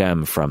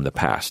stem from the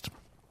past.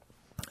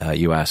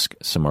 You ask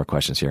some more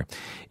questions here.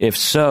 If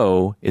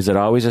so, is it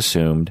always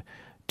assumed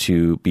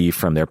to be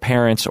from their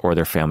parents or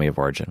their family of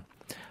origin?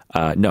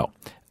 No.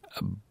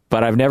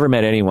 But I've never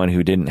met anyone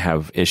who didn't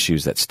have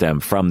issues that stem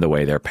from the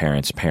way their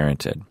parents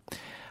parented.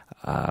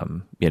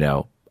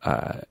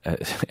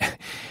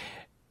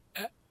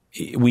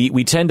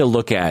 We tend to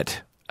look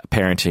at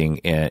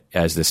parenting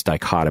as this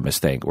dichotomous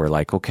thing. We're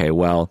like, okay,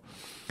 well,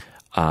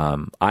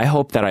 I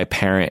hope that I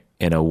parent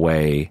in a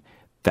way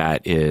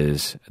that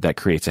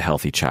creates a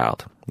healthy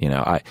child.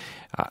 I'm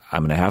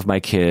going to have my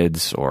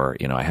kids, or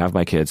I have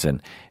my kids,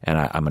 and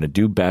I'm going to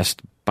do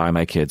best by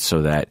my kids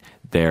so that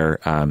they're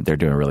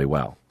doing really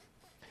well,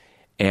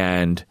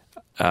 and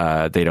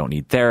they don't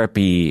need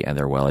therapy, and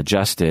they're well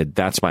adjusted.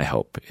 That's my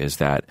hope, is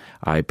that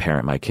I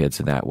parent my kids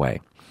in that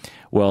way.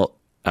 Well,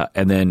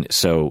 and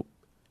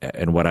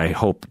what I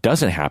hope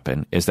doesn't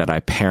happen is that I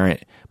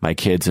parent my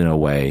kids in a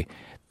way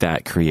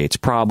that creates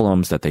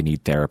problems that they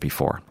need therapy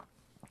for.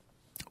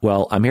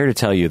 Well, I'm here to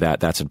tell you that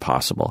that's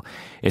impossible.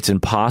 It's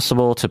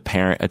impossible to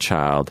parent a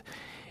child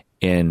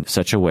in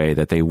such a way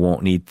that they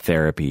won't need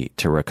therapy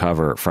to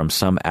recover from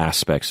some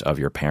aspects of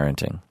your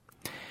parenting.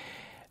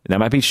 That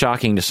might be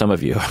shocking to some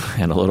of you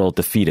and a little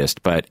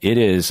defeatist, but it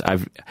is.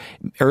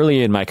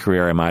 Early in my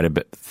career, I might have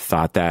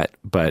thought that,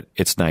 but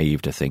it's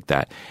naive to think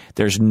that.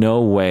 There's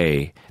no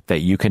way that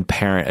you can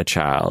parent a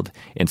child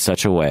in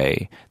such a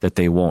way that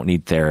they won't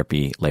need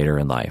therapy later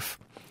in life.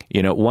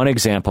 One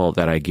example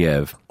that I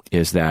give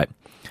is that,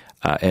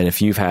 and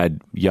if you've had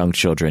young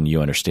children,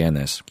 you understand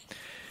this.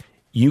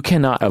 You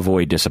cannot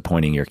avoid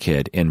disappointing your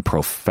kid in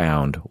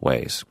profound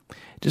ways.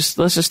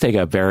 Let's just take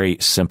a very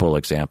simple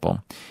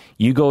example.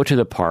 You go to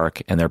the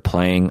park and they're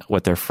playing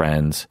with their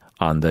friends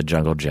on the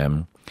jungle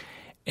gym,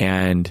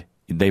 and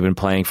they've been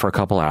playing for a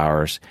couple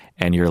hours,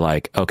 and you're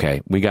like,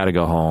 okay, we got to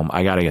go home.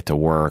 I got to get to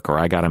work, or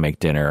I got to make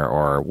dinner,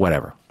 or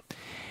whatever.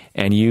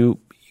 And you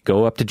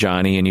go up to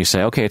Johnny and you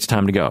say, okay, it's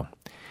time to go.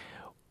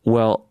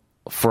 Well,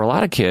 for a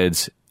lot of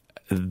kids,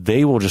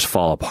 they will just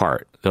fall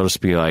apart. They'll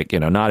just be like,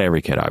 not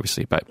every kid,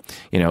 obviously, but,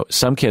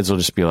 some kids will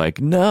just be like,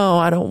 no,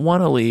 I don't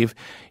want to leave.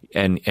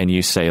 And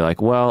you say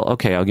like, well,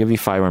 okay, I'll give you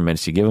 5 more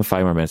minutes. You give them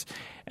 5 more minutes.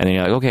 And then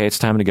you're like, okay, it's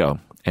time to go.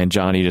 And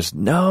Johnny just,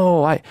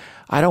 no, I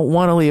don't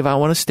want to leave. I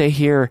want to stay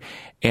here.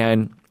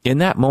 And in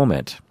that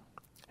moment,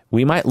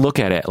 we might look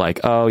at it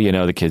like, oh,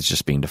 the kid's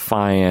just being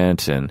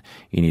defiant and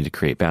you need to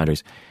create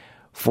boundaries.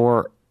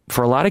 For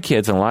a lot of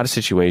kids in a lot of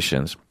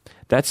situations,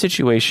 that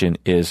situation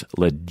is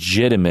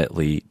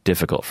legitimately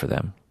difficult for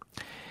them.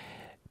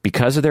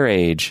 Because of their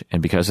age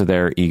and because of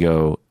their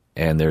ego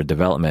and their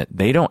development,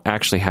 they don't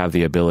actually have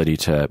the ability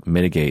to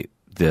mitigate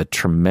the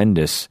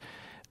tremendous,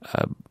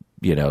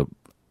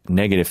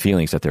 negative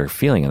feelings that they're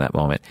feeling in that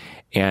moment.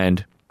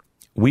 And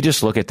we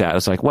just look at that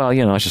as like, well,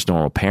 it's just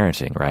normal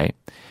parenting, right?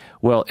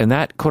 Well, in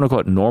that quote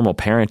unquote normal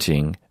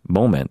parenting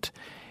moment,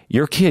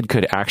 your kid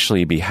could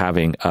actually be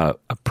having a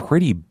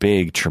pretty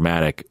big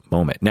traumatic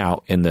moment.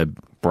 Now, in the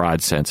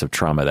broad sense of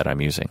trauma that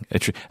I'm using,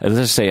 let's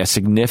just say a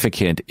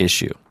significant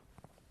issue.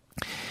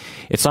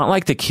 It's not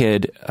like the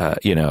kid,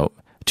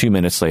 2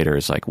 minutes later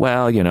is like,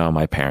 well,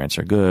 my parents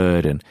are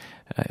good and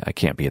I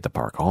can't be at the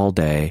park all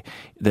day.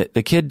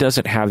 The kid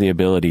doesn't have the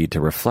ability to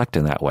reflect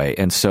in that way.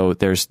 And so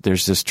there's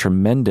this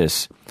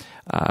tremendous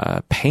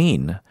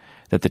pain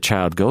that the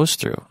child goes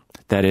through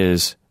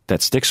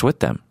that sticks with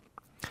them.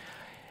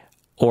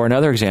 Or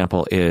another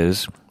example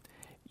is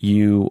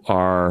you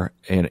are,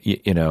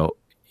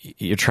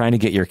 you're trying to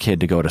get your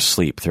kid to go to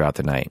sleep throughout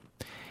the night.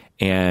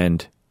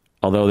 And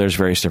although there's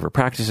various different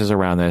practices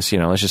around this,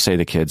 let's just say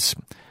the kid's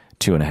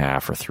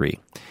 2.5 or 3.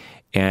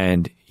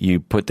 And you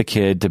put the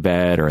kid to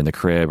bed or in the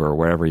crib or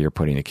wherever you're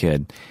putting the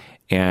kid.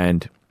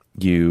 And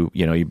you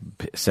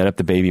set up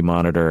the baby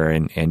monitor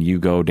and you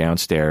go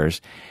downstairs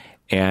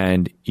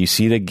and you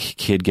see the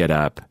kid get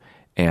up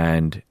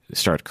and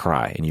start to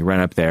cry. And you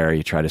run up there,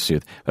 you try to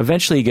soothe.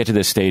 Eventually you get to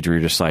this stage where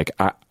you're just like,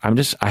 I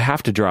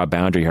have to draw a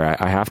boundary here.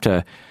 I have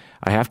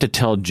to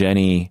tell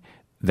Jenny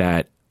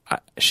that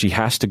she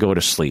has to go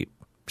to sleep.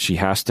 She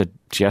has to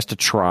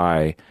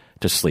try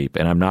to sleep,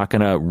 and I'm not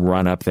going to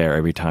run up there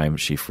every time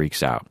she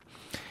freaks out.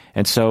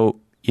 And so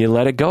you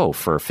let it go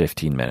for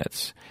 15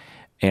 minutes,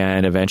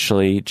 and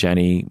eventually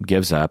Jenny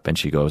gives up and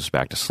she goes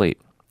back to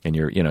sleep. And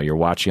you're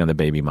watching on the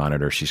baby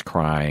monitor. She's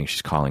crying,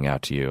 she's calling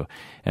out to you,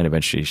 and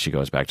eventually she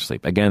goes back to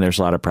sleep. Again, there's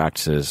a lot of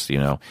practices,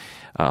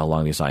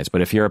 along these lines.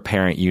 But if you're a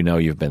parent,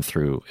 you've been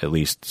through at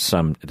least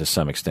to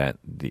some extent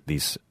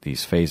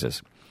these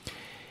phases.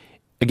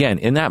 Again,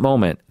 in that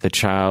moment, the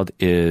child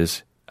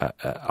is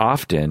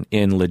often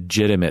in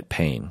legitimate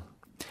pain,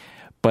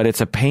 but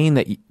it's a pain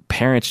that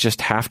parents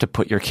just have to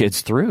put your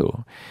kids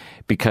through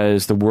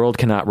because the world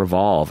cannot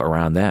revolve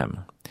around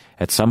them.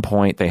 At some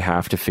point, they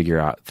have to figure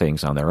out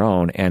things on their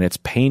own, and it's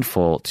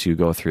painful to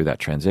go through that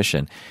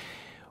transition.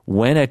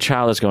 When a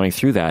child is going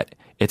through that,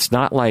 it's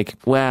not like,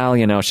 well,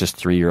 it's just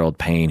 3-year-old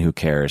pain, who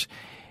cares?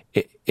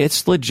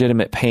 It's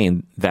legitimate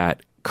pain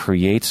that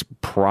creates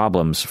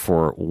problems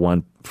for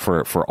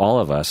all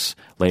of us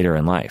later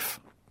in life.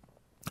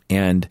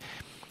 And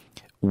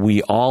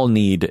we all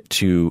need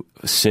to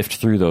sift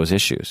through those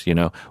issues.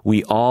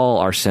 We all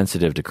are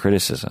sensitive to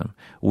criticism.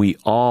 We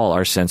all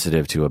are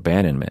sensitive to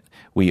abandonment.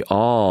 We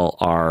all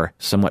are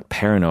somewhat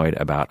paranoid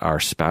about our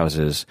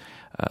spouse's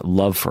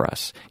love for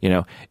us.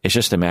 It's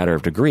just a matter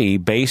of degree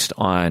based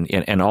on,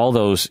 and all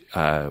those,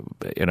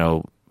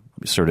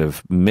 sort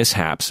of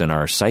mishaps in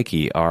our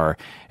psyche are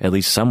at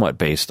least somewhat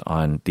based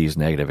on these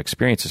negative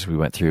experiences we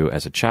went through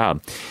as a child.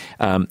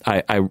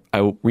 I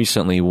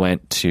recently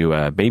went to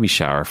a baby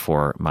shower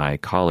for my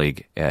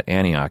colleague at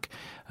Antioch,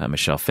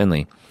 Michelle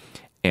Finley,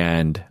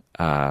 and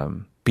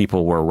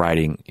people were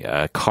writing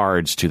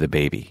cards to the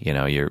baby.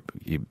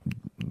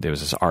 There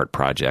was this art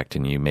project,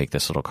 and you make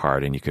this little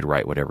card, and you could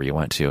write whatever you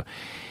want to.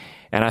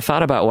 And I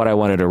thought about what I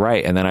wanted to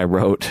write, and then I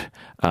wrote,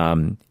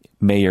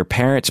 may your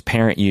parents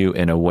parent you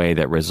in a way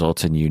that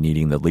results in you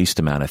needing the least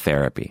amount of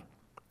therapy.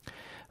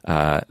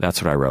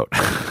 That's what I wrote.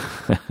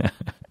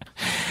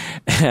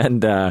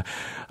 And,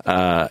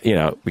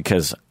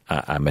 because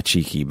I'm a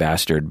cheeky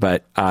bastard,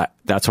 but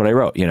that's what I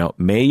wrote.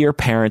 May your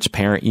parents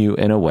parent you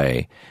in a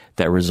way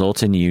that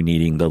results in you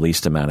needing the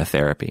least amount of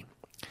therapy.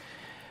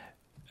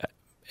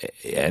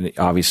 And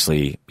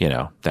obviously,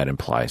 that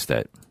implies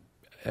that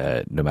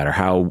no matter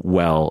how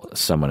well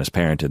someone is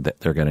parented,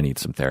 that they're going to need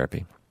some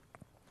therapy.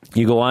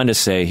 You go on to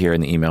say here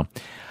in the email,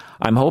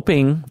 I'm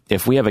hoping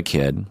if we have a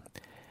kid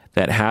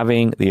that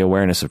having the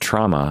awareness of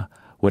trauma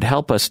would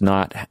help us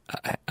not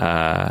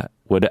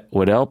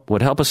would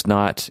help us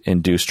not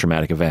induce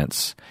traumatic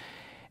events.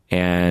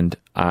 And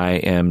I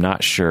am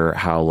not sure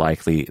how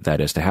likely that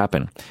is to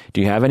happen.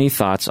 Do you have any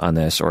thoughts on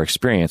this or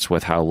experience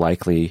with how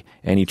likely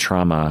any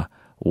trauma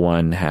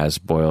one has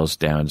boils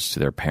down to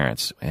their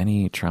parents?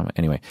 Any trauma?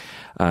 Anyway,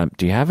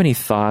 do you have any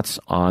thoughts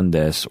on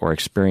this or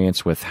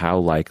experience with how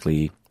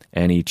likely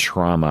any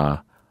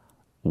trauma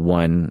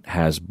one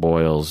has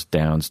boils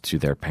down to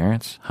their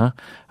parents? I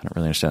don't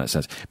really understand that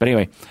sense. But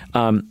anyway,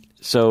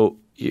 so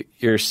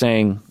you're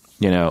saying,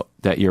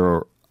 that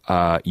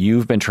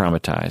you've been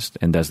traumatized,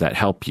 and does that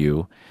help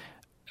you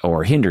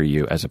or hinder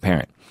you as a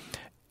parent?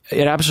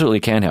 It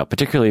absolutely can help,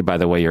 particularly by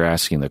the way you're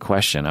asking the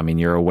question. I mean,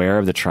 you're aware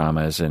of the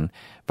traumas, and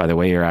by the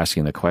way you're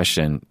asking the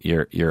question,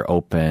 you're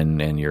open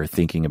and you're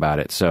thinking about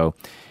it. So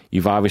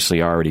you've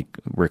obviously already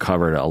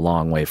recovered a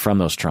long way from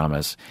those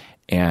traumas,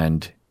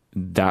 and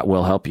that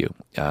will help you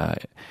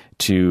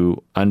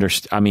to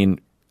understand. I mean,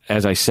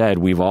 as I said,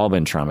 we've all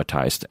been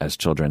traumatized as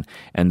children,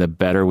 and the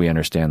better we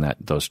understand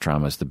those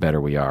traumas, the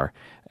better we are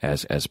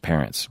as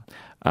parents.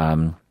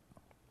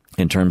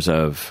 In terms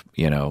of,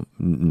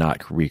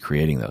 not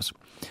recreating those.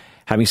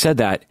 Having said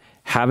that,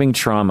 having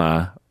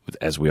trauma,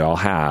 as we all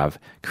have,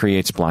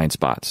 creates blind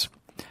spots.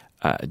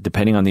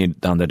 Depending on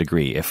the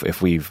degree.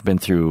 If we've been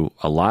through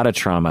a lot of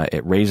trauma,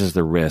 it raises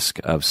the risk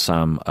of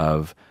some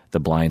of the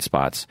blind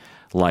spots.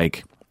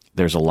 Like,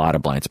 there's a lot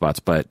of blind spots,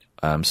 but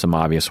some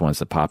obvious ones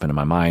that pop into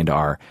my mind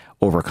are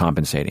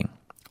overcompensating.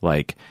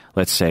 Like,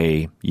 let's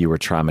say you were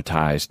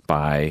traumatized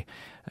by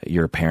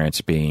your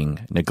parents being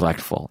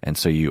neglectful, and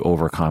so you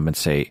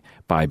overcompensate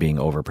by being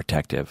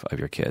overprotective of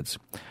your kids.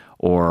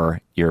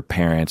 Or your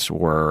parents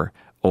were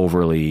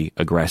overly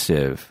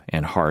aggressive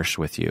and harsh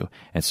with you,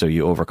 and so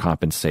you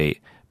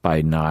overcompensate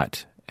by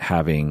not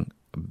having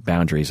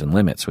boundaries and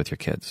limits with your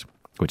kids,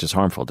 which is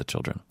harmful to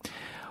children.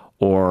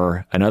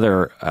 Or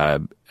another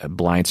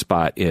blind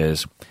spot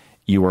is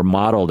you were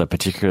modeled a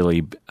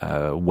particularly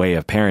way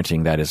of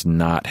parenting that is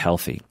not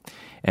healthy.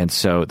 And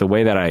so the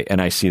way that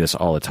I see this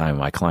all the time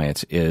with my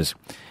clients is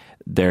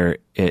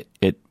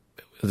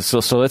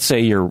so let's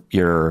say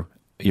you're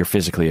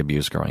physically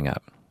abused growing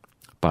up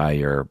by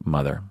your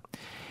mother,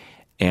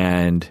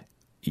 and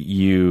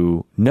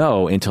you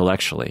know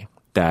intellectually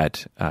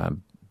that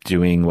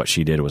doing what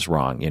she did was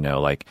wrong.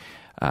 Like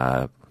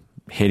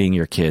hitting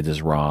your kids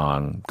is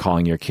wrong,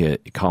 calling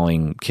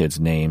kids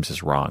names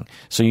is wrong.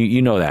 So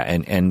you know that,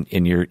 and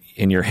in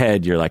your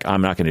head you're like,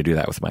 I'm not going to do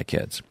that with my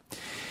kids.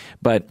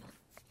 But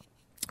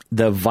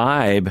the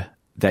vibe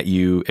that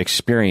you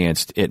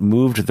experienced, it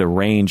moved the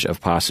range of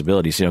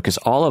possibilities, because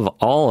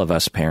all of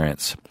us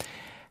parents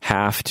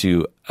have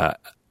to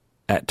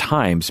at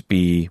times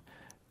be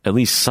at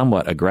least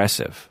somewhat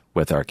aggressive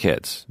with our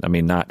kids. I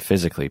mean, not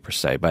physically per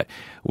se, but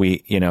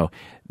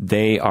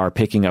they are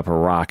picking up a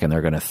rock and they're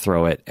going to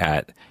throw it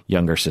at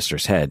younger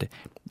sister's head.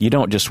 You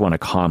don't just want to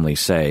calmly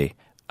say,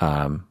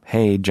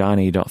 hey,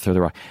 Johnny, don't throw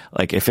the rock.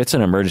 Like, if it's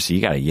an emergency,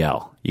 you got to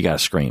yell, you got to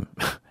scream.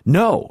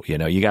 No, you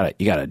got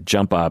to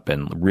jump up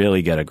and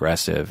really get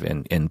aggressive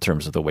in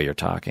terms of the way you're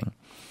talking.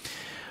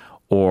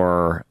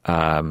 Or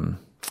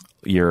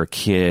your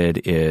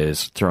kid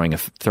is throwing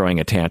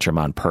a tantrum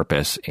on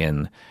purpose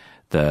in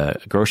the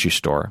grocery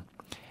store,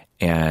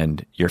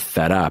 and you're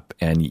fed up,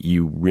 and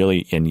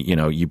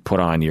you put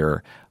on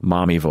your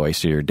mommy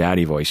voice or your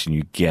daddy voice, and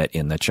you get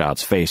in the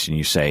child's face and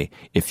you say,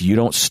 if you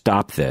don't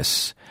stop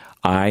this,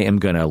 I am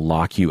going to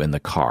lock you in the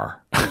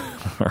car.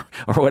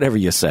 or whatever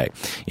you say.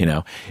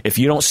 If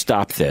you don't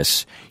stop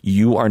this,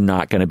 you are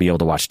not going to be able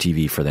to watch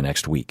TV for the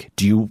next week.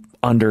 Do you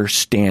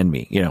understand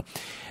me?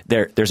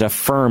 There's a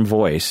firm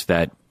voice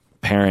that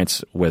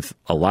parents with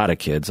a lot of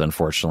kids,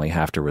 unfortunately,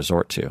 have to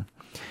resort to.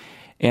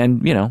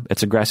 And,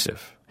 it's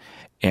aggressive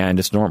and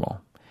it's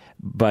normal.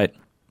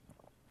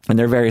 And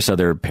there are various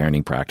other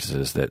parenting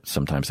practices that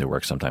sometimes they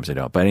work, sometimes they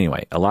don't. But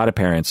anyway, a lot of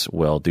parents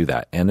will do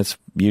that, and it's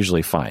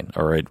usually fine,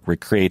 or it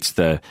recreates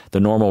the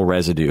normal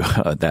residue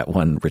that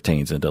one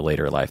retains into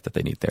later life that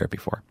they need therapy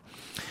for.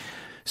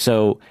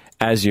 So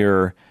as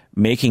you're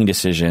making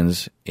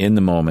decisions in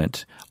the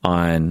moment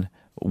on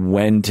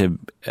when to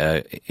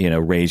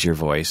raise your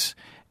voice,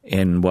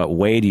 in what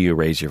way do you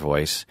raise your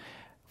voice,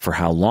 for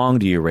how long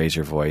do you raise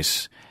your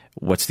voice,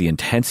 what's the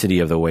intensity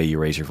of the way you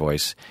raise your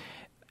voice,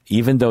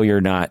 even though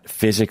you're not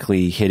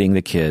physically hitting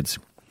the kids,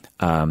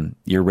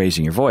 you're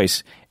raising your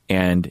voice,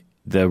 and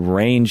the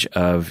range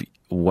of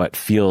what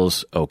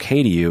feels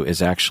okay to you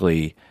is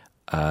actually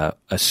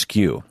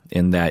askew,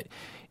 in that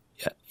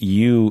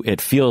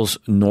it feels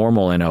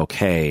normal and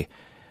okay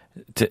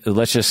to,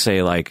 let's just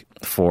say, like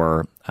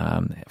for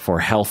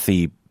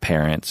healthy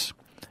parents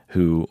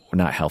who,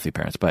 not healthy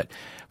parents, but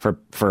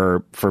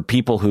for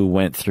people who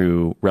went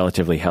through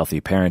relatively healthy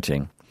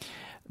parenting,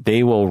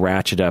 they will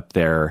ratchet up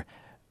their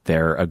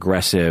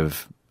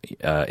aggressive,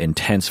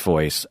 intense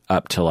voice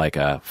up to like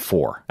a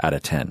 4 out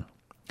of 10.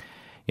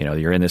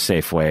 You're in the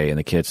Safeway and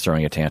the kid's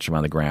throwing a tantrum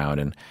on the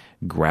ground and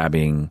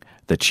grabbing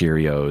the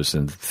Cheerios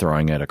and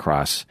throwing it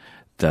across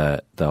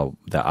the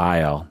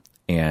aisle,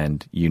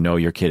 and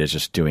your kid is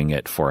just doing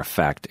it for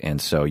effect. And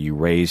so you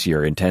raise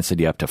your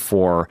intensity up to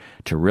 4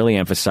 to really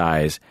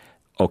emphasize,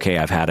 okay,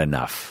 I've had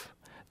enough.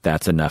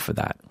 That's enough of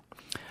that.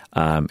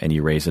 And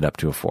you raise it up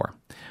to a 4.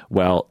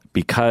 Well,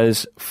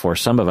 because for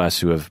some of us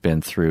who have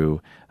been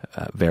through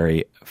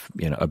very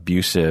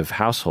abusive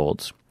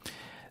households,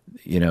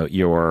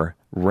 your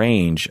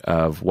range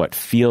of what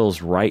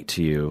feels right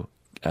to you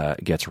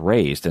gets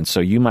raised. And so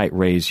you might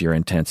raise your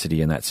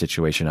intensity in that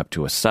situation up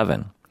to a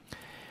 7,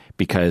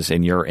 because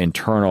in your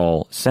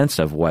internal sense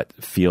of what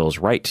feels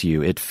right to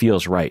you, it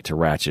feels right to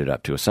ratchet it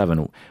up to a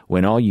 7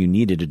 when all you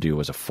needed to do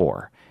was a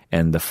 4.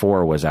 And the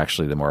 4 was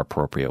actually the more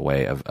appropriate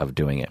way of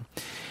doing it.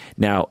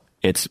 Now,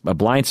 it's a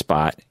blind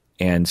spot,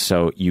 and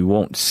so you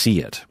won't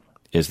see it,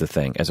 is the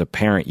thing. As a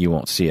parent, you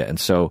won't see it. And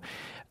so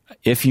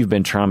if you've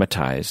been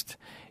traumatized,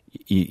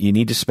 you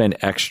need to spend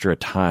extra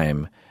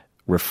time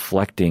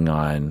reflecting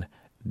on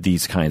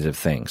these kinds of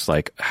things.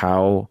 Like,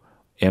 how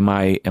am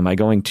I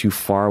going too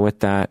far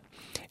with that?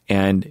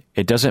 And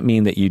it doesn't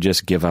mean that you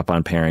just give up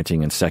on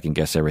parenting and second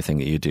guess everything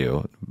that you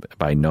do.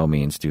 By no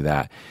means do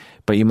that.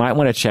 But you might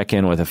want to check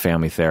in with a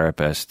family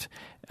therapist,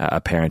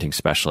 a parenting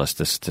specialist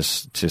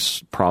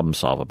to problem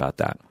solve about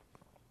that.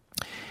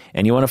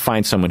 And you want to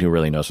find someone who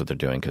really knows what they're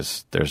doing,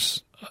 because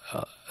there's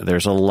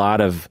a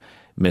lot of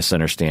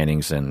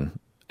misunderstandings and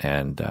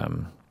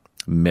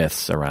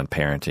myths around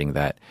parenting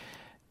that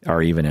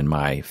are even in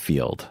my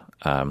field.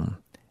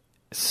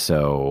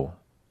 So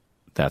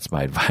that's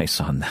my advice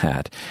on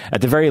that.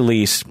 At the very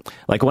least,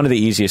 like, one of the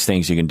easiest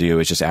things you can do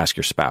is just ask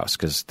your spouse,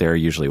 because they're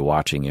usually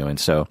watching you. And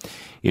so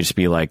you just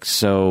be like,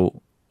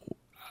 so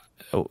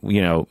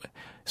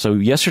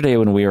yesterday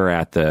when we were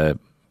at the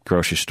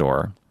grocery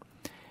store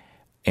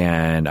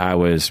and I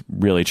was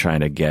really trying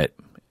to get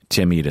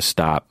Timmy to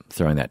stop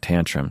throwing that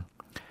tantrum,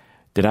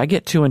 did I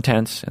get too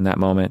intense in that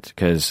moment?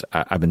 Because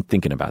I've been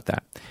thinking about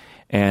that.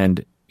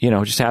 And,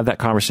 just have that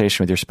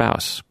conversation with your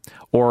spouse.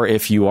 Or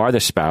if you are the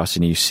spouse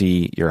and you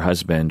see your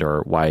husband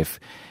or wife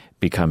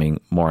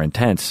becoming more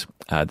intense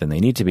than they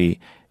need to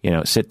be,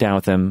 sit down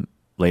with them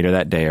later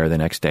that day or the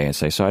next day and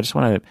say, so I just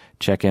want to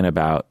check in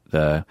about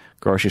the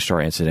grocery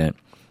store incident.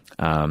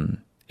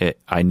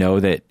 I know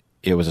that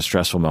it was a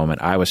stressful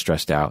moment. I was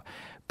stressed out,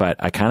 but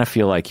I kind of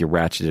feel like you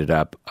ratcheted it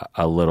up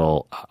a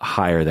little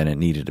higher than it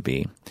needed to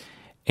be.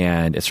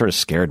 And it sort of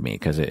scared me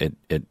because it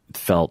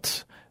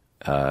felt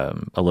a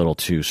little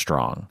too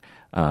strong.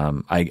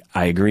 I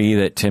agree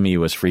that Timmy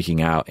was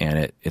freaking out,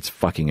 and it's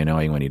fucking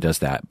annoying when he does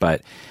that.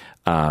 But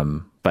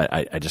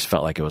I just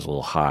felt like it was a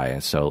little high.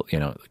 And so,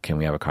 can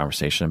we have a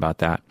conversation about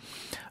that?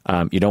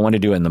 You don't want to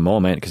do it in the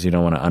moment because you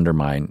don't want to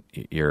undermine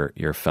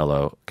your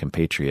fellow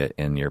compatriot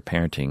in your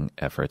parenting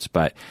efforts.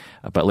 But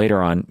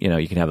later on,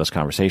 you can have those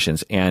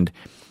conversations. And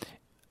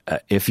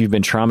if you've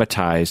been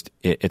traumatized,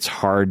 it's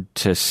hard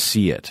to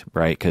see it,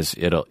 right? Because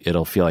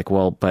it'll feel like,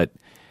 well, but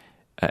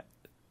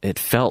it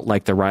felt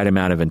like the right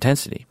amount of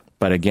intensity.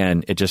 But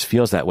again, it just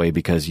feels that way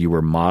because you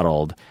were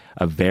modeled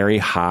a very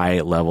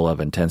high level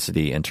of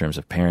intensity in terms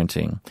of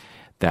parenting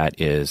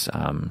that is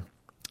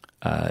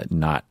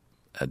not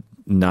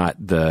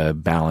the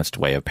balanced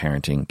way of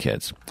parenting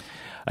kids.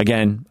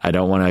 Again, I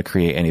don't want to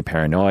create any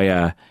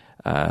paranoia.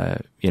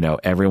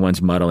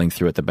 Everyone's muddling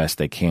through it the best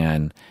they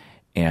can,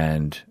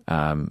 and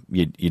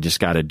you just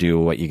got to do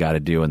what you got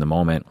to do in the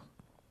moment.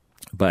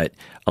 But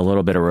a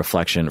little bit of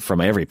reflection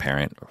from every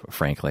parent,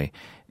 frankly,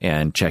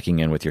 and checking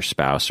in with your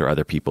spouse or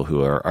other people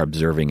who are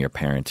observing your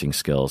parenting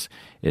skills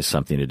is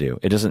something to do.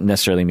 It doesn't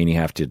necessarily mean you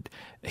have to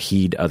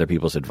heed other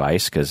people's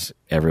advice, because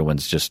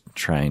everyone's just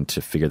trying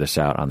to figure this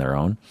out on their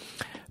own.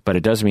 But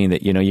it does mean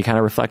that, you kind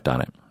of reflect on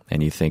it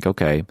and you think,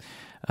 okay,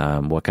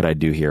 what could I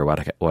do here?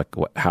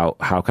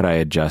 How could I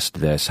adjust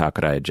this? How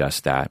could I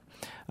adjust that?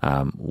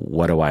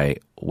 What do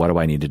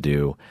I need to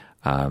do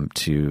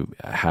to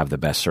have the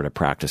best sort of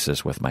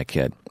practices with my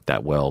kid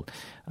that will,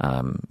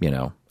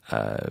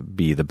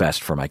 be the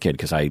best for my kid?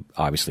 Because I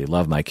obviously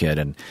love my kid,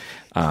 and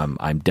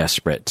I'm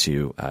desperate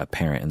to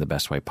parent in the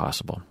best way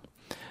possible.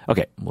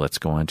 Okay, let's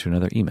go on to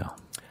another email.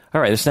 All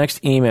right, this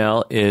next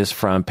email is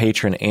from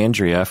patron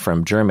Andrea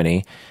from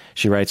Germany.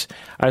 She writes,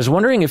 I was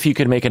wondering if you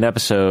could make an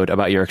episode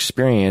about your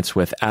experience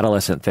with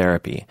adolescent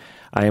therapy.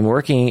 I am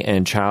working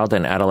in child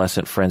and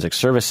adolescent forensic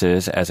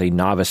services as a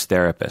novice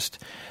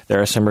therapist.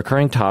 There are some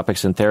recurring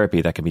topics in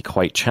therapy that can be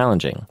quite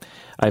challenging.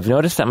 I've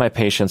noticed that my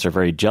patients are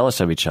very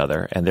jealous of each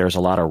other, and there's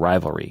a lot of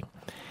rivalry.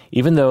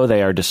 Even though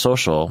they are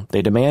dissocial,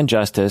 they demand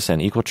justice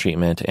and equal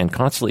treatment and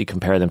constantly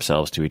compare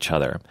themselves to each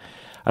other.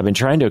 I've been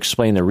trying to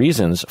explain the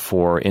reasons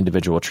for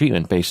individual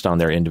treatment based on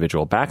their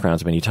individual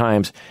backgrounds many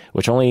times,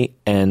 which only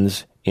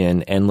ends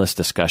in endless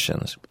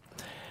discussions.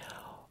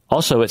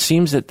 Also, it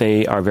seems that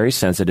they are very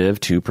sensitive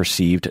to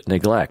perceived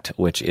neglect,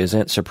 which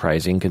isn't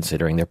surprising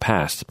considering their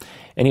past.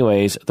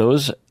 Anyways,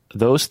 those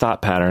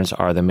thought patterns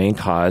are the main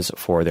cause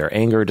for their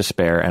anger,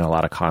 despair, and a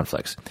lot of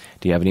conflicts.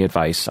 Do you have any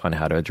advice on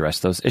how to address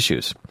those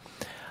issues?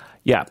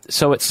 Yeah,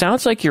 so it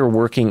sounds like you're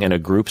working in a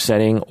group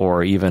setting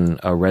or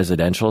even a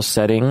residential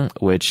setting,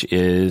 which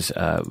is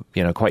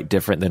quite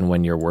different than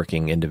when you're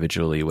working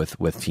individually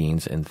with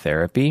teens in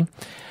therapy.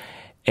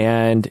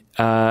 And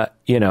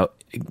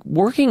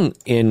working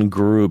in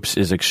groups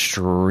is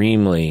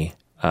extremely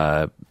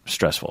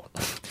stressful,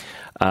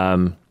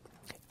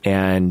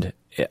 and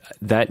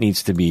that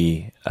needs to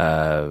be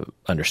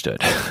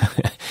understood.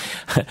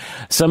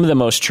 Some of the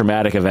most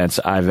traumatic events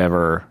I've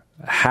ever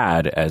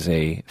had as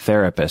a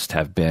therapist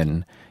have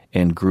been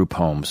in group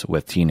homes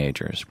with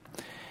teenagers.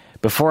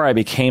 Before I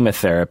became a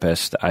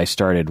therapist, I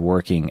started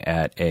working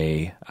at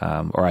I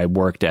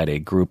worked at a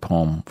group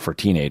home for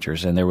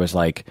teenagers, and there was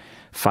like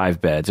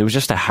 5 beds. It was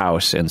just a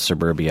house in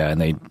suburbia,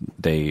 and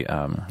they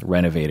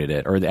renovated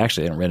it, or they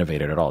actually didn't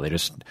renovate it at all. They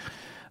just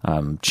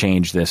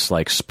changed this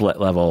like split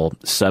level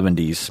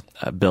 70s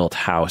built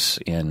house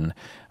in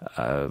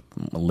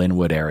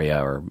Linwood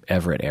area or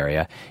Everett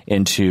area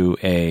into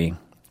a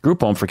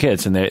group home for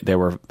kids. And there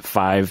were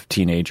 5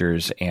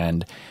 teenagers,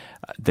 and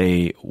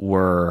they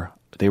were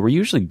They were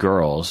usually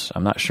girls.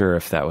 I'm not sure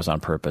if that was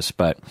on purpose,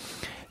 but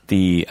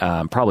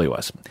probably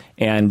was.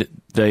 And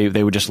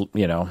they would just,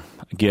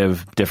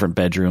 give different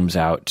bedrooms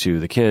out to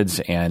the kids,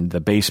 and the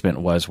basement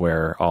was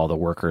where all the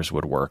workers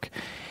would work.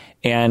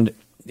 And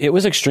it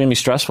was extremely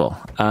stressful.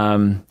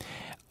 So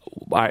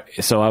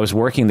I was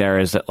working there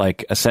as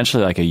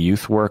essentially like a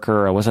youth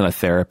worker. I wasn't a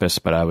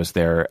therapist, but I was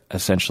there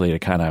essentially to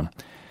kind of,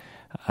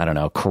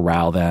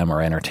 corral them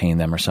or entertain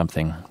them or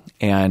something.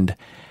 And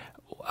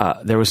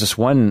there was this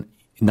one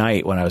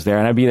night when I was there,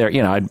 and I'd be there,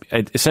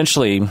 I'd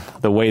essentially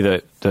the way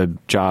that the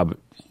job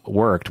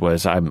worked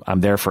was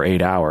I'm there for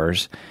 8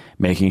 hours,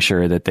 making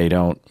sure that they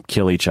don't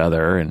kill each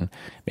other, and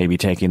maybe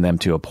taking them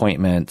to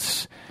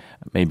appointments,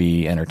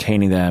 maybe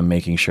entertaining them,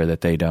 making sure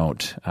that they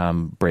don't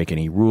break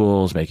any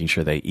rules, making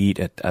sure they eat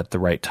at the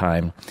right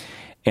time.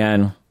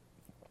 And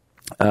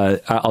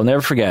I'll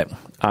never forget,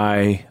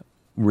 I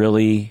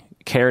really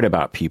cared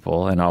about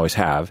people and always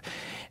have.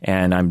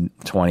 And I'm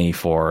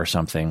 24 or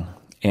something,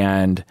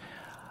 and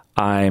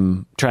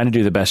I'm trying to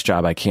do the best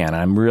job I can.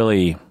 I'm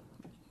really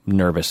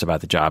nervous about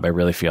the job. I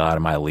really feel out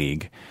of my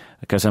league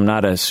because I'm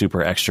not a super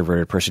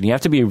extroverted person. You have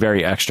to be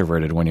very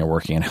extroverted when you're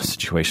working in a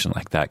situation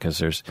like that, because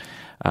there's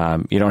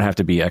you don't have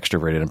to be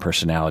extroverted in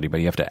personality, but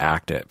you have to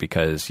act it,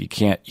 because you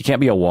can't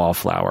be a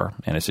wallflower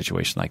in a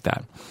situation like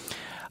that.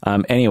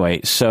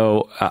 Anyway,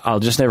 so I'll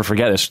just never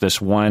forget this.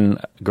 This one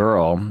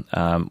girl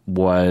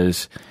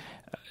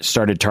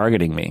started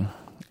targeting me,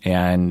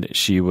 and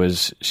she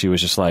was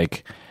just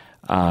like,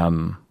 I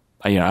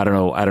don't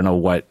know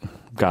what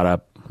got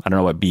up. I don't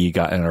know what bee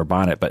got in her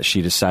bonnet, but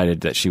she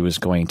decided that she was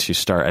going to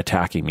start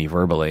attacking me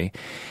verbally.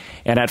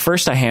 And at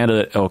first I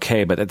handled it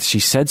okay, but she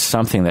said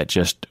something that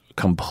just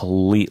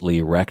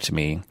completely wrecked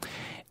me,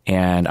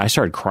 and I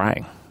started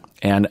crying.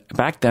 And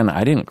back then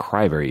I didn't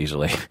cry very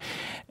easily,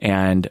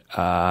 and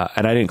I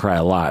didn't cry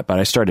a lot, but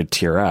I started to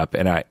tear up.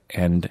 And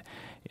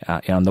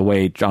on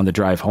the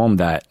drive home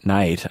that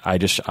night,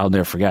 I'll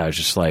never forget. I was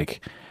just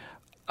like,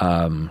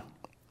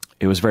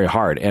 it was very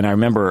hard. And I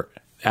remember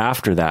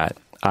after that,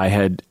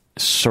 I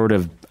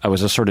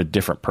was a sort of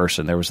different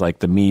person. There was like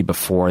the me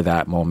before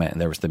that moment,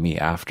 and there was the me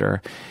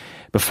after.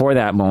 Before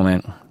that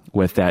moment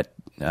with that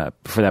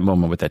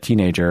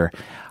teenager,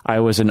 I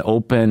was an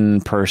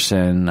open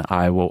person.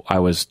 I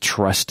was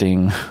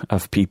trusting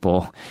of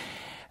people.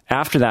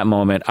 After that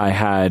moment, I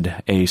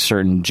had a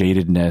certain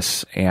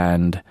jadedness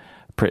and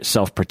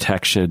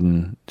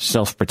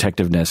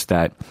self-protectiveness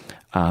that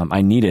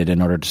I needed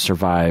in order to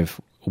survive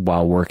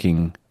while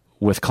working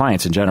with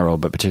clients in general,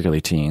 but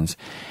particularly teens.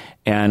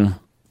 And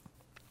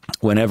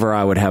whenever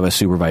I would have a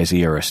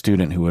supervisee or a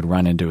student who would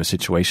run into a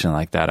situation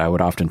like that, I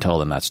would often tell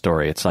them that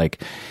story. It's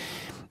like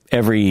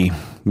every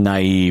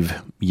naive,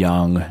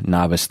 young,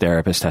 novice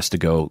therapist has to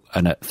go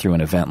through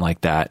an event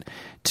like that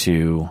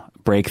to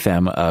break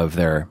them of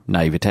their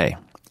naivete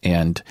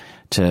and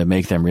to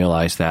make them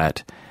realize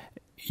that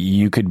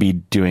you could be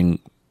doing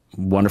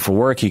wonderful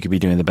work. You could be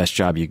doing the best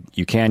job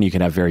you can. You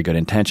can have very good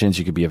intentions.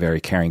 You could be a very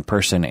caring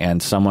person,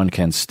 and someone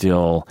can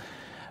still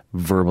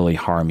verbally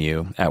harm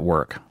you at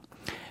work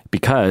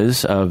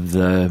because of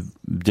the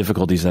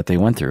difficulties that they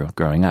went through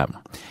growing up.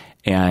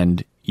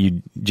 And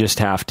you just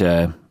have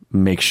to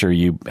make sure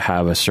you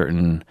have a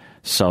certain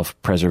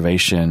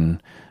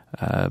self-preservation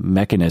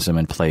mechanism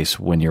in place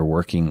when you're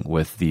working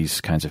with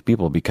these kinds of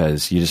people,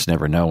 because you just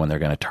never know when they're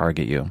going to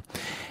target you.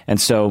 And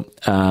so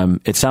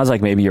it sounds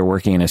like maybe you're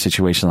working in a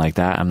situation like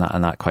that. I'm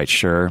not quite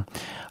sure.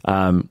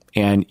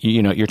 And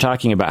you're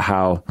talking about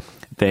how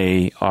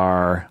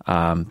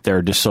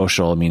they're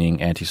dissocial,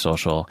 meaning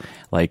antisocial,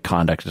 like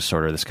conduct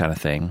disorder, this kind of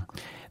thing.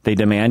 They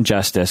demand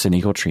justice and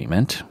equal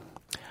treatment.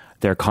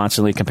 They're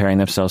constantly comparing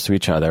themselves to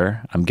each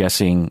other. I'm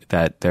guessing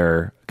that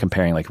they're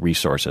comparing like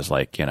resources,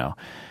 like,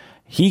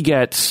 he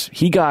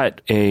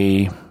got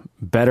a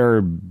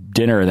better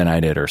dinner than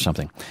I did or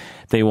something.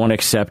 They won't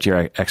accept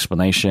your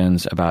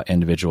explanations about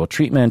individual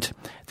treatment.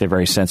 They're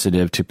very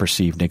sensitive to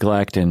perceived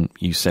neglect, and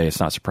you say it's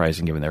not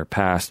surprising given their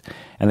past.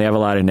 And they have a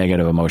lot of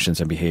negative emotions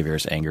and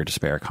behaviors: anger,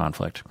 despair,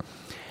 conflict.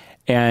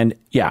 And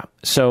yeah,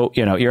 so,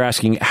 you're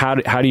asking, how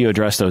do you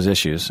address those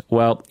issues?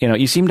 Well,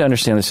 you seem to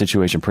understand the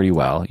situation pretty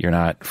well. You're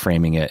not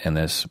framing it in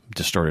this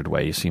distorted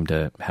way. You seem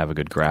to have a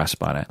good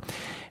grasp on it.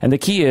 And the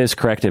key is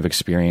corrective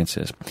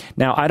experiences.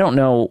 Now, I don't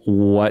know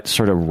what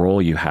sort of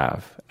role you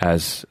have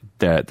as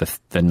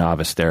the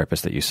novice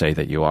therapist that you say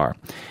that you are.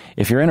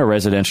 If you're in a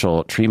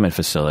residential treatment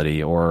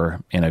facility or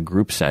in a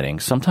group setting,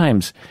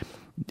 sometimes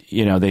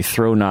they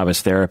throw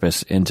novice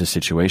therapists into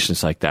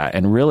situations like that.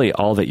 And really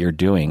all that you're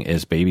doing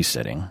is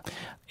babysitting.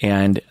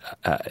 And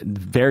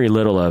very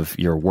little of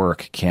your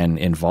work can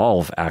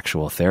involve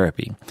actual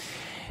therapy.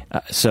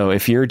 So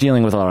if you're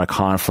dealing with a lot of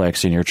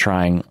conflicts and you're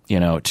trying,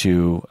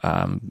 to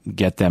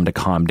get them to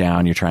calm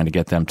down, you're trying to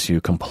get them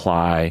to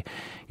comply,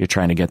 you're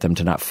trying to get them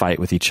to not fight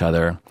with each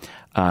other,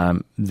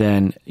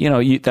 then,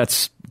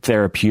 that's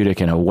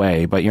therapeutic in a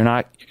way, but you're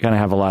not going to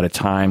have a lot of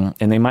time,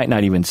 and they might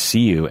not even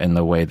see you in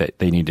the way that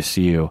they need to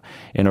see you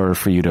in order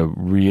for you to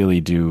really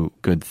do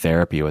good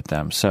therapy with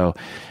them. So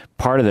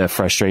part of the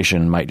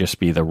frustration might just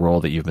be the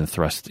role that you've been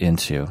thrust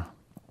into.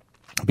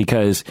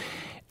 because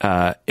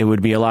it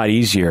would be a lot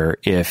easier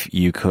if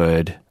you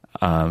could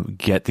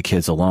get the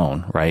kids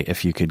alone, right?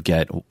 If you could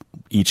get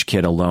each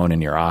kid alone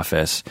in your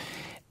office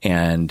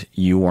and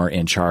you weren't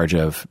in charge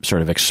of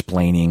sort of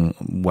explaining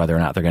whether or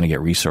not they're going to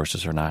get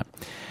resources or not.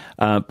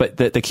 But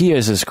the key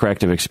is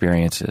corrective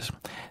experiences.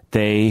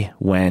 They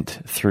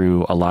went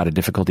through a lot of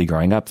difficulty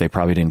growing up. They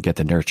probably didn't get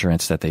the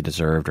nurturance that they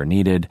deserved or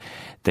needed.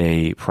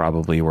 They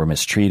probably were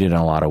mistreated in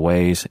a lot of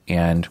ways,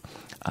 and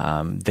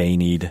they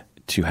need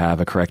to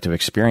have a corrective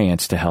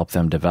experience to help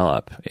them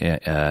develop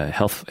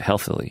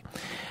healthily.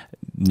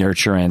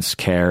 Nurturance,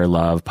 care,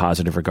 love,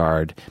 positive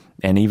regard,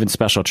 and even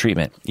special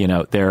treatment. You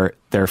know,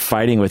 they're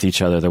fighting with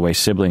each other the way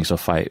siblings will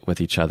fight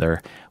with each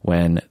other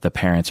when the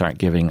parents aren't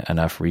giving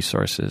enough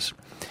resources.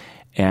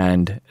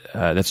 And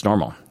that's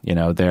normal. You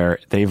know,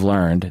 they've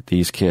learned,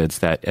 these kids,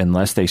 that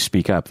unless they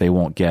speak up, they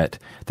won't get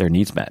their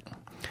needs met.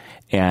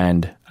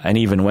 And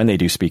even when they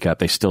do speak up,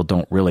 they still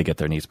don't really get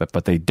their needs met,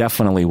 but they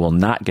definitely will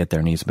not get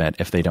their needs met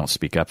if they don't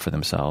speak up for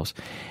themselves,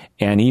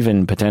 and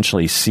even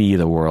potentially see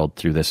the world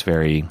through this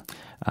very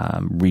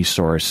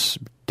resource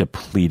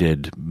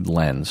depleted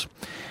lens.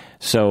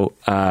 So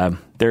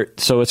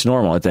it's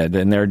normal at that,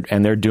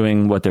 and they're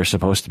doing what they're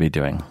supposed to be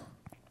doing.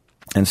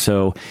 And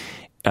so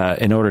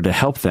in order to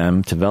help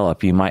them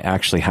develop, you might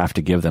actually have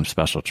to give them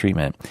special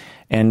treatment.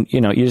 And,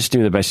 you know, you just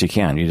do the best you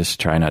can. You just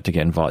try not to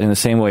get involved. In the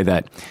same way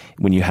that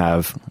when you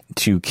have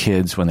two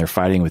kids, when they're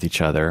fighting with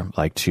each other,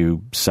 like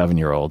two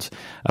 7-year-olds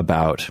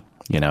about,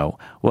 you know,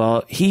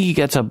 well, he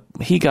got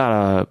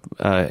a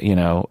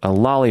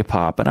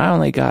lollipop and I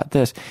only got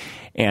this.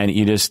 And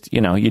you just, you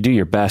know, you do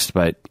your best,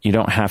 but you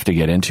don't have to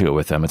get into it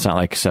with them. It's not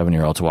like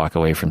 7-year-olds walk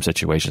away from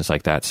situations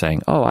like that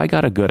saying, oh, I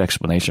got a good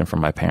explanation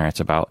from my parents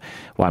about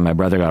why my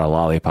brother got a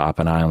lollipop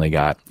and I only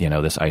got, you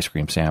know, this ice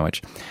cream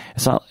sandwich.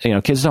 It's not, you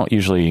know, kids don't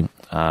usually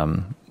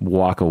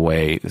walk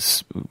away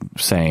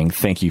saying,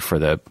 thank you for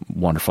the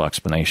wonderful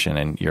explanation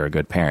and you're a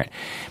good parent.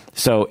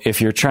 So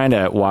if you're trying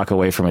to walk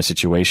away from a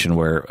situation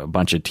where a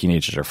bunch of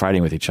teenagers are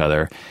fighting with each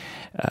other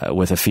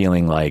with a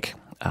feeling like,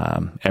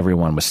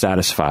 everyone was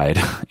satisfied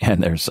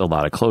and there's a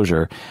lot of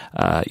closure,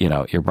 you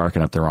know, you're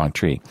barking up the wrong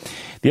tree.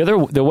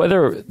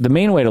 The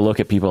main way to look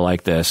at people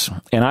like this,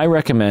 and I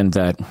recommend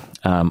that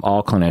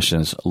all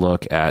clinicians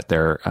look at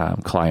their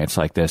clients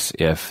like this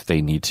if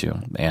they need to,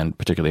 and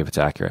particularly if it's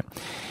accurate,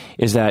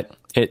 is that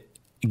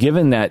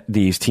given that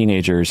these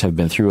teenagers have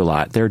been through a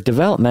lot, they're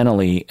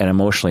developmentally and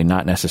emotionally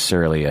not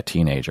necessarily a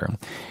teenager.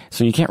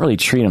 So you can't really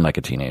treat them like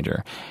a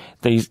teenager.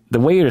 The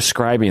way you're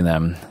describing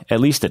them, at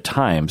least at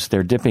times,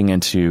 they're dipping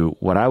into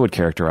what I would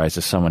characterize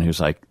as someone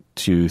who's like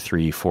 2,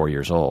 3, 4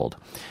 years old.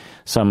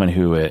 Someone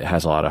who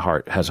has a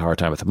hard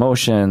time with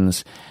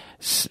emotions,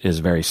 is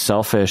very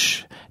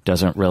selfish,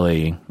 doesn't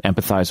really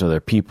empathize with other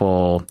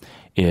people,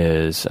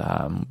 is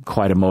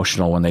quite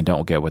emotional when they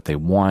don't get what they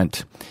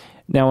want.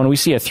 Now, when we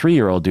see a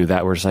 3-year-old do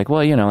that, we're just like,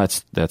 well, you know,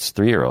 that's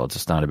 3-year-olds.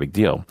 It's not a big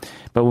deal.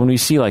 But when we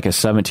see like a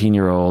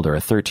 17-year-old or a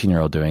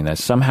 13-year-old doing that,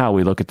 somehow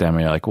we look at them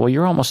and you're like, well,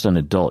 you're almost an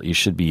adult. You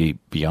should be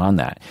beyond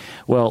that.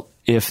 Well,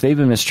 if they've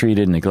been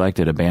mistreated,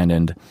 neglected,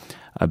 abandoned,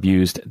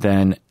 abused,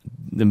 then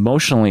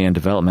emotionally and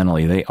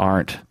developmentally, they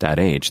aren't that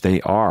age. They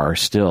are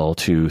still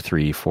 2,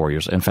 3, 4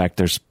 years. In fact,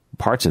 there's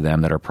parts of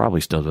them that are probably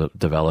still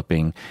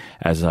developing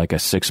as like a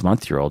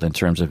 6-month-year-old in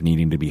terms of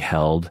needing to be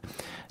held,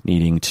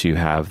 needing to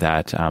have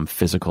that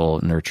physical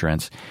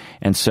nurturance.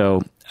 And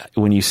so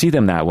when you see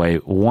them that way,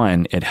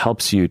 one, it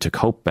helps you to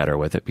cope better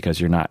with it because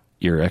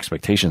your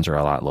expectations are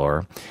a lot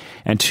lower.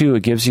 And two,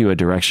 it gives you a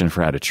direction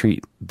for how to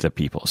treat the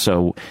people.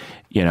 So,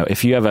 you know,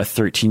 if you have a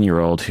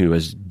 13-year-old who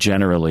is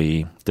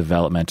generally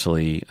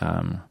developmentally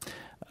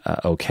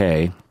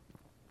okay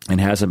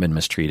and hasn't been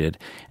mistreated,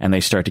 and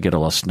they start to get a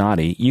little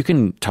snotty, you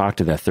can talk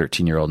to that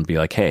 13-year-old and be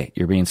like, hey,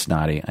 you're being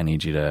snotty. I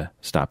need you to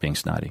stop being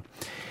snotty.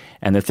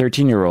 And the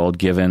 13-year-old,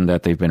 given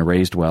that they've been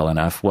raised well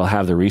enough, will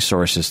have the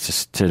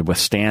resources to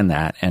withstand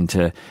that and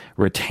to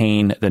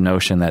retain the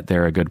notion that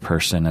they're a good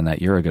person and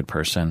that you're a good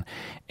person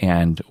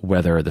and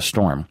weather the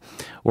storm.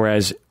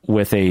 Whereas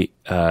with a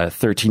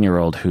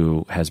 13-year-old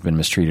who has been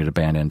mistreated,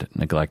 abandoned,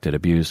 neglected,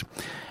 abused,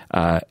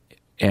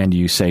 and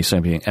you say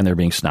something and they're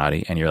being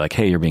snotty and you're like,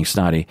 hey, you're being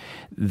snotty,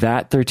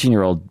 that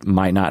 13-year-old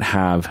might not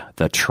have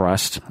the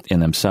trust in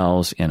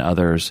themselves, in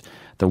others,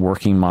 the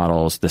working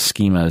models, the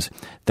schemas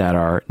that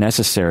are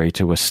necessary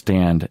to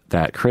withstand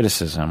that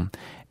criticism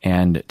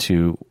and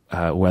to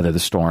weather the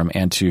storm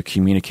and to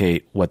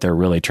communicate what they're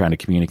really trying to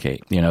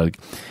communicate. You know,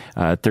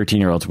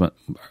 13-year-olds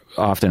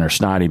often are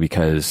snotty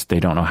because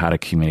they don't know how to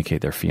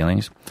communicate their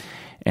feelings.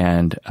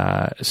 And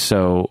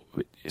so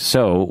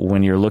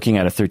when you're looking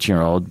at a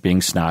 13-year-old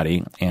being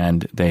snotty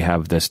and they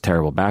have this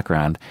terrible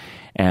background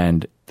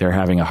and they're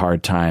having a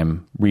hard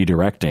time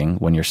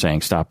redirecting when you're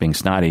saying stop being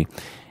snotty,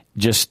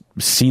 just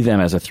see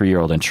them as a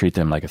 3-year-old and treat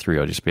them like a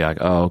 3-year-old. Just be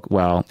like, oh,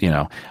 well, you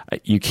know,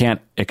 you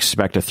can't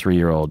expect a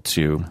 3-year-old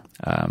to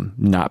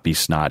not be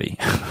snotty.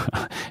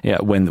 Yeah,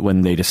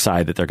 when they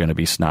decide that they're going to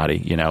be snotty.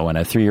 You know, when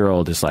a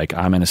 3-year-old is like,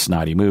 I'm in a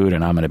snotty mood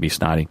and I'm going to be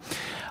snotty.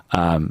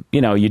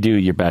 You know, you do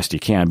your best you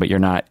can, but you're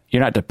not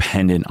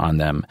dependent on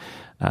them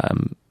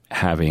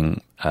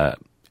having a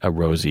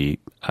rosy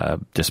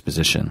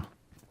disposition.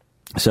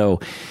 So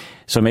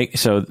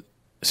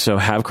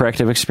have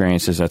corrective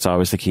experiences. That's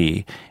always the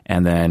key.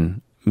 And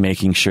then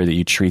making sure that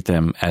you treat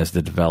them as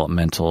the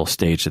developmental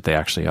stage that they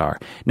actually are.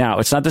 Now,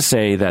 it's not to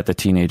say that the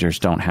teenagers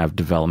don't have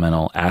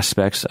developmental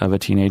aspects of a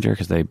teenager,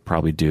 because they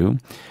probably do,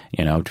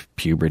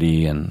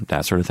 puberty and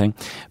that sort of thing.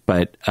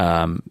 But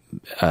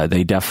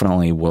they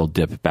definitely will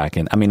dip back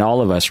in. I mean,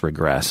 all of us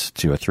regress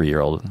to a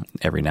 3-year-old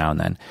every now and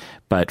then.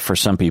 But for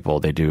some people,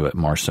 they do it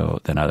more so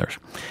than others.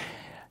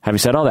 Having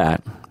said all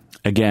that,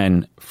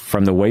 again,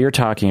 from the way you're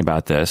talking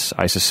about this,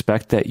 I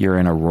suspect that you're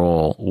in a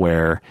role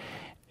where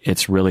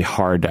it's really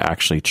hard to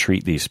actually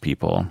treat these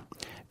people,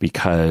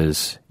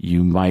 because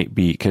you might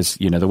be, because,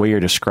 the way you're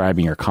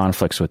describing your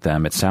conflicts with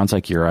them, it sounds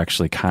like you're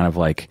actually kind of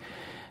like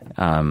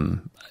my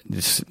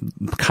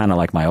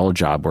old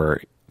job,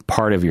 where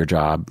part of your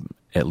job,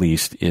 at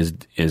least,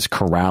 is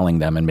corralling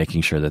them and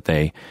making sure that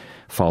they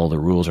follow the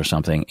rules or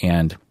something.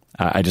 And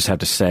I just have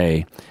to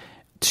say,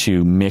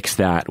 to mix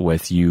that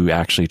with you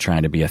actually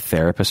trying to be a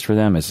therapist for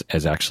them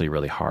is actually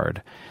really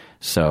hard.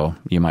 So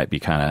you might be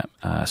kind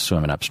of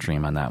swimming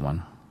upstream on that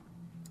one.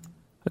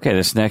 Okay,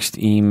 this next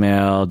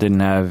email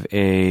didn't have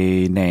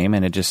a name,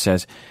 and it just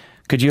says,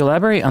 could you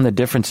elaborate on the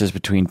differences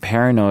between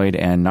paranoid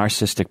and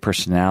narcissistic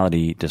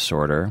personality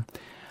disorder?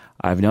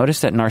 I've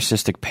noticed that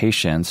narcissistic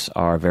patients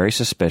are very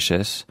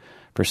suspicious,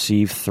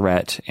 perceive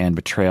threat and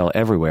betrayal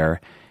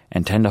everywhere,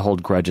 and tend to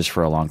hold grudges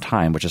for a long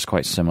time, which is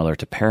quite similar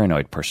to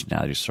paranoid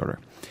personality disorder.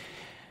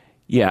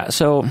 Yeah,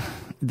 so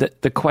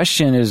the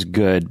question is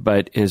good,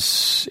 but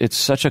it's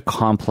such a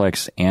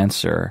complex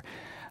answer.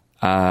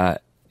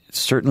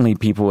 Certainly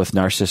people with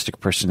narcissistic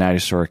personality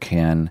disorder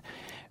can,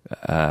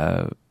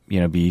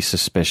 be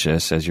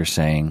suspicious, as you're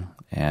saying,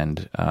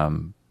 and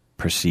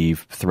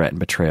perceive threat and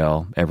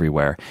betrayal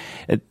everywhere.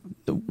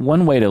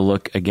 One way to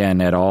look,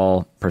 again, at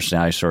all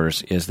personality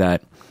disorders is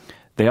that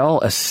they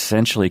all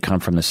essentially come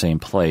from the same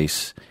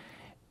place.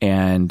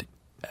 And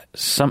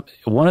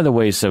one of the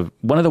ways of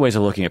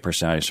looking at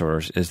personality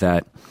disorders is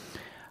that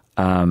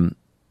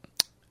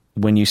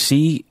when you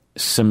see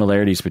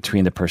similarities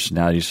between the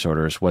personality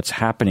disorders, what's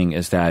happening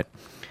is that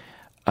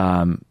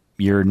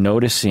you're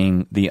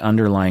noticing the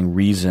underlying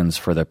reasons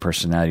for the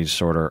personality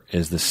disorder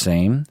is the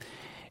same.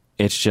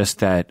 It's just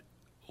that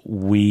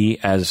we,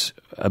 as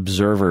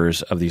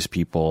observers of these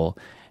people,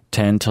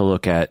 tend to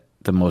look at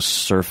the most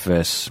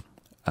surface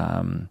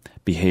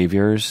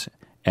behaviors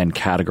and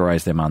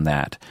categorize them on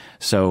that.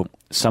 So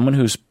someone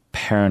who's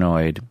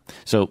paranoid,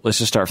 so let's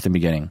just start from the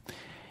beginning.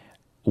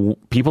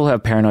 People who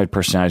have paranoid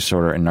personality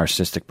disorder and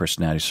narcissistic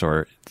personality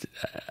disorder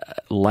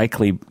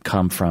likely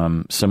come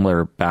from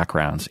similar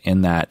backgrounds,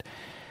 in that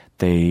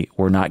they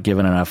were not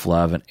given enough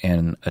love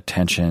and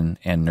attention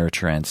and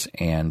nurturance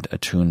and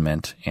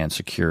attunement and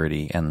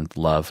security and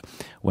love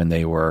when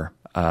they were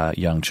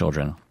young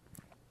children,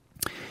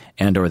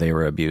 and or they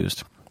were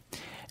abused.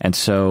 And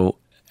so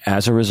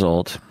as a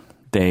result,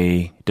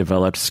 they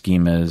developed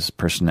schemas,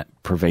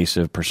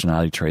 pervasive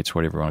personality traits,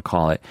 whatever you want to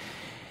call it,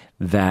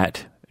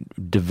 that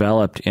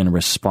developed in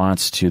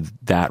response to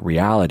that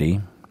reality,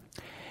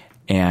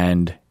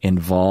 and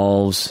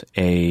involves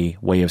a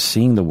way of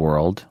seeing the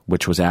world,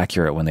 which was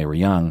accurate when they were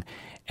young,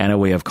 and a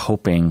way of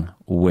coping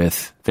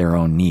with their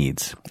own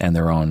needs and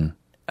their own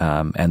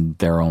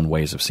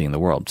ways of seeing the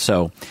world.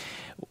 So,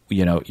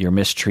 you're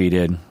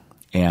mistreated,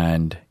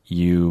 and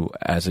you,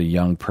 as a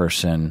young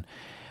person,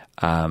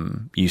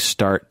 you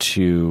start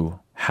to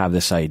have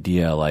this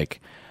idea like,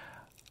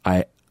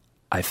 I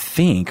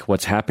think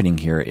what's happening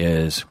here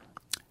is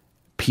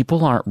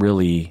people aren't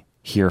really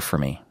here for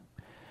me.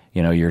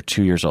 You're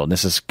 2 years old, and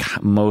this is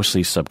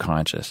mostly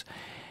subconscious.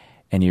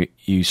 And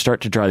you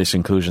start to draw these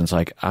conclusions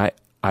like,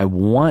 I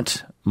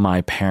want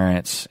my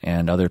parents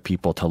and other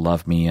people to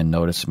love me and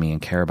notice me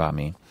and care about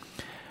me.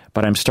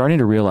 But I'm starting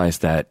to realize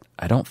that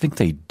I don't think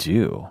they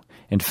do.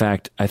 In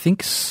fact, I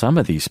think some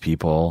of these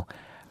people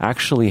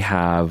actually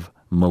have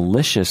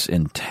malicious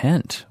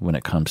intent when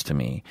it comes to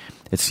me.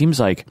 It seems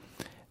like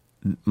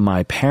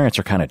my parents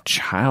are kind of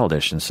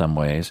childish in some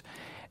ways,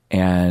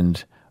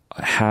 and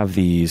have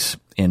these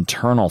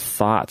internal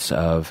thoughts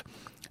of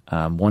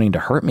wanting to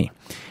hurt me.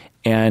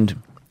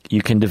 And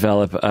you can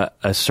develop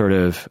a sort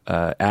of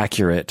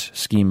accurate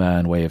schema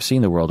and way of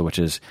seeing the world, which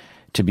is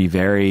to be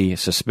very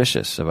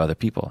suspicious of other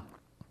people.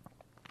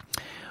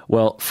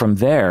 Well, from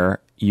there,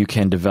 you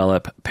can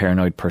develop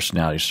paranoid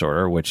personality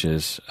disorder, which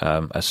is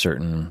a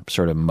certain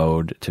sort of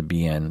mode to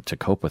be in to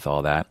cope with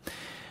all that.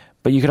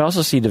 But you could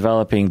also see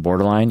developing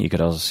borderline. You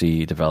could also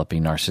see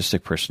developing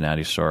narcissistic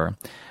personality disorder.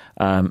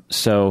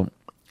 So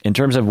in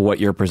terms of what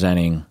you're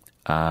presenting,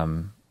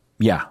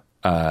 there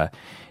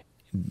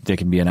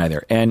can be an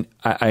either. And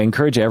I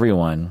encourage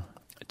everyone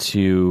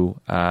to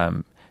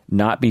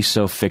not be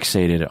so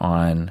fixated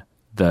on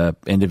the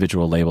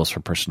individual labels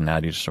for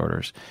personality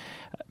disorders,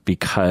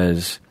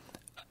 because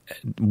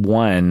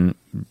one,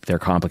 they're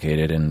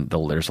complicated and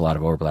there's a lot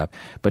of overlap.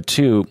 But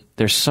two,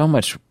 there's so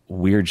much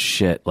weird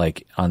shit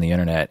like on the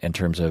internet in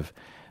terms of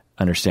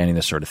understanding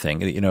this sort of thing.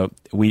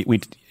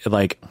 We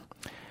like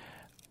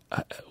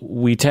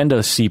we tend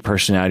to see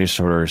personality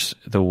disorders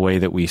the way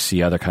that we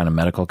see other kind of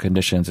medical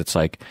conditions. It's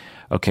like,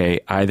 okay,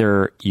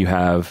 either you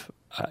have,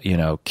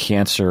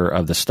 cancer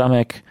of the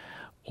stomach,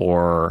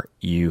 or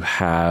you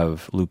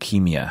have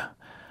leukemia,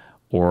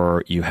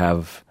 or you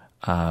have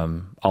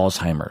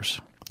Alzheimer's.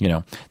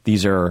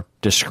 These are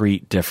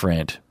discrete,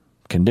 different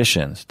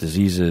conditions,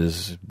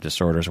 diseases,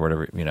 disorders,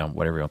 whatever you want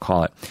to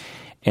call it.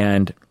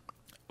 And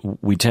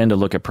we tend to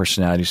look at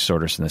personality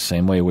disorders in the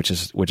same way, which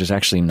is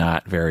actually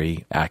not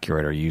very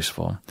accurate or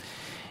useful.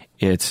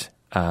 It's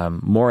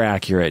more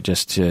accurate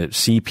just to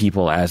see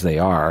people as they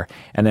are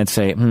and then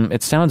say,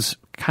 it sounds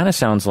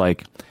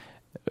like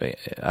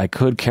I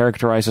could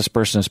characterize this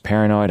person as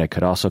paranoid. I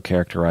could also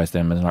characterize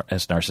them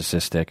as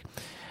narcissistic,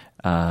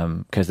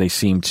 because they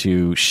seem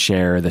to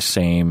share the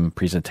same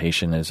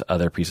presentation as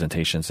other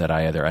presentations that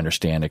I either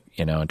understand,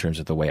 in terms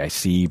of the way I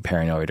see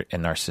paranoid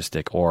and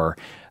narcissistic, or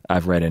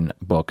I've read in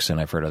books and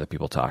I've heard other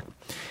people talk.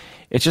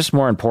 It's just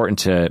more important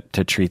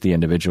to treat the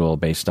individual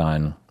based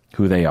on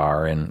who they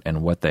are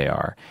and what they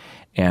are,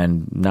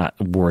 and not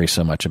worry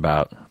so much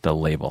about the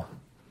label.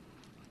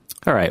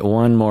 All right,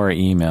 one more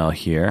email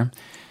here.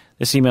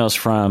 This email is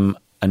from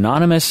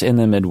Anonymous in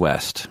the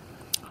Midwest.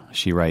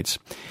 She writes,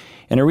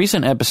 in a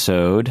recent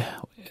episode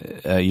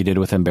you did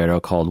with Umberto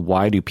called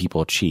Why Do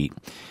People Cheat?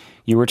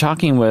 You were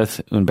talking with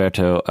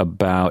Umberto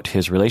about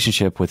his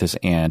relationship with his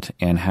aunt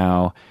and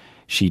how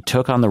she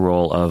took on the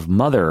role of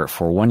mother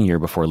for 1 year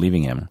before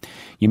leaving him.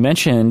 You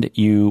mentioned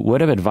you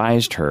would have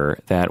advised her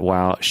that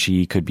while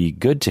she could be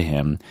good to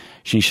him,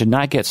 she should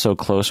not get so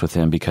close with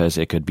him because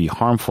it could be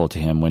harmful to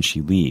him when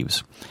she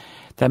leaves.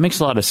 That makes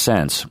a lot of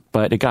sense,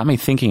 but it got me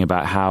thinking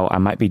about how I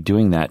might be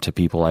doing that to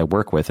people I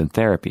work with in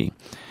therapy.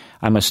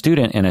 I'm a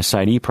student in a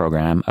PsyD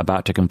program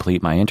about to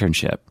complete my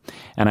internship,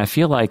 and I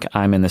feel like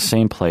I'm in the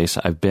same place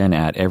I've been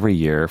at every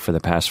year for the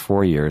past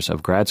 4 years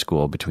of grad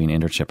school between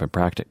internship and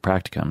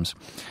practicums.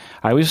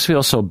 I always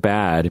feel so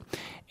bad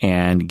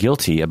and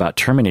guilty about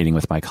terminating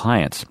with my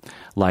clients,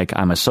 like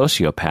I'm a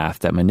sociopath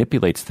that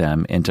manipulates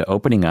them into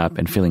opening up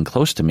and feeling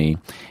close to me,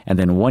 and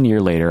then 1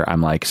 year later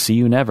I'm like, see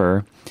you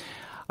never.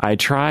 I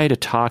try to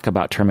talk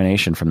about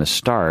termination from the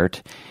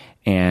start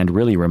and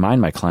really remind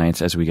my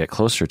clients as we get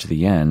closer to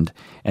the end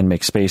and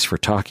make space for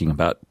talking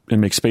about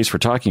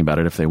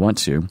it if they want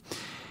to.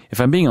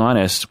 If I'm being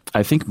honest,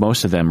 I think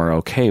most of them are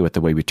okay with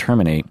the way we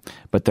terminate,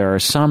 but there are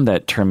some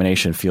that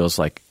termination feels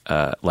like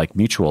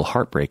mutual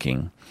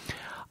heartbreaking.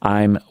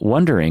 I'm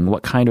wondering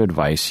what kind of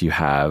advice you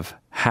have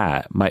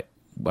had.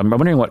 I'm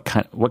wondering what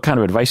kind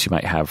of advice you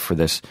might have for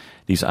these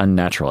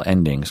unnatural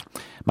endings.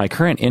 My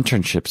current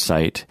internship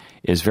site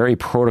is very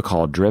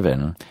protocol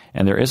driven,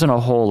 and there isn't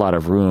a whole lot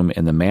of room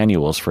in the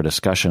manuals for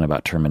discussion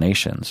about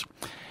terminations.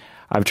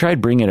 I've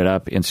tried bringing it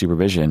up in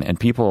supervision, and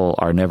people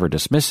are never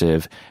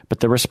dismissive,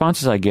 but the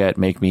responses I get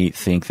make me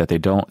think that they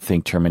don't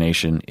think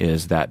termination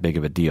is that big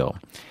of a deal.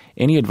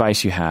 Any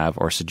advice you have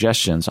or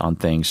suggestions on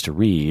things to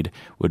read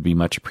would be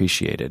much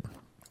appreciated.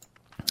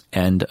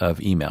 End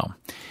of email.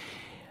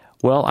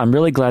 Well, I'm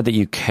really glad that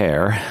you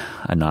care,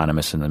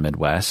 Anonymous in the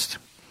Midwest,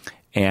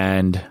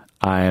 and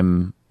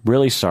I'm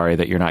really sorry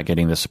that you're not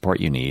getting the support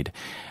you need.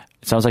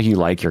 It sounds like you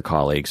like your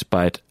colleagues,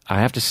 but I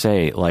have to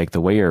say, like the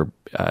way you're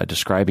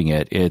describing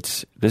it,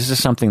 this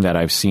is something that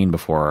I've seen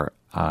before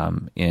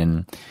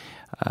in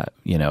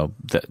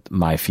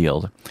my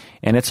field,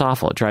 and it's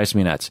awful. It drives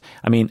me nuts.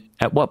 I mean,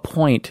 at what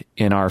point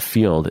in our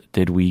field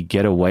did we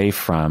get away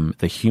from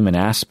the human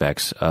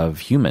aspects of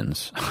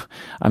humans?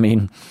 I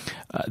mean,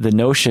 the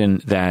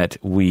notion that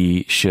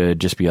we should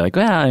just be like,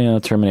 well,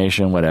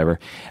 termination, whatever.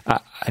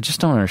 I just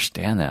don't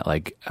understand that.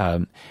 Like,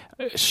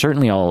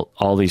 certainly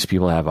all these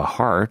people have a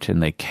heart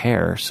and they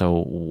care.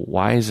 So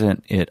why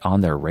isn't it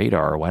on their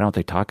radar? Why don't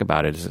they talk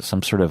about it? Is it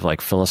some sort of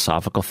like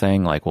philosophical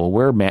thing? Like, well,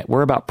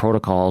 we're about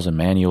protocols and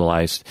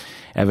manualized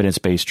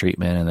evidence-based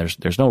treatment, and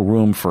there's no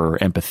room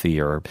for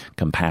empathy or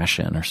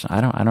compassion or something.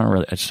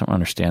 I just don't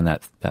understand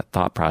that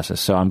thought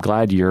process. So I'm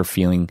glad you're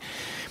feeling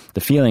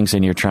the feelings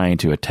and you're trying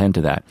to attend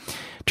to that.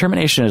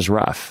 Termination is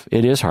rough.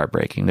 It is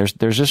heartbreaking. There's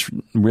just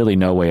really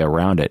no way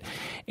around it.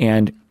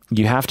 And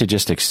you have to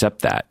just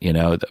accept that,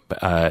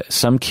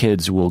 some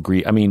kids will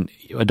grieve. I mean,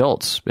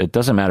 adults, it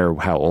doesn't matter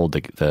how old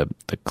the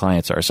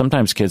clients are.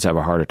 Sometimes kids have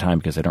a harder time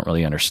because they don't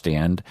really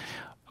understand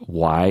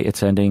why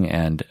it's ending.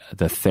 And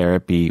the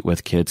therapy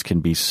with kids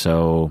can be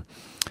so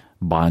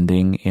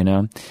bonding,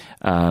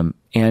 some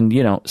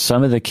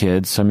of the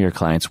kids, some of your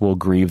clients will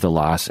grieve the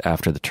loss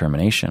after the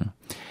termination.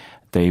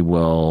 They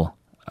will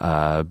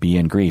be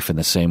in grief in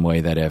the same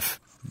way that if,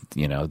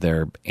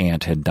 their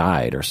aunt had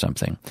died or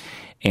something.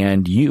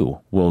 And you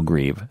will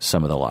grieve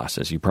some of the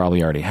losses. You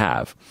probably already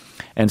have.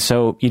 And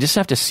so you just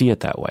have to see it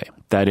that way,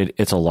 that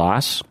it's a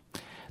loss.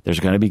 There's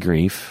going to be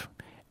grief,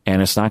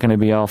 and it's not going to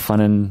be all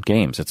fun and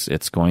games.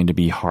 It's going to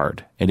be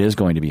hard. It is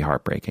going to be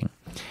heartbreaking.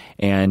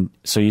 And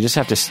so you just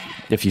have to,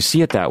 if you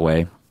see it that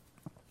way,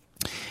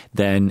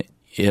 then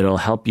it'll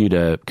help you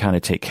to kind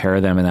of take care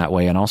of them in that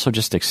way, and also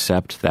just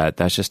accept that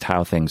that's just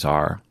how things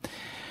are.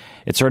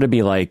 It'd sort of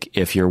be like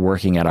if you're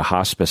working at a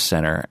hospice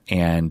center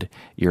and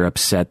you're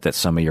upset that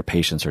some of your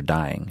patients are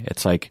dying.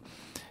 It's like,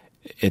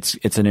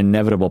 it's an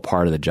inevitable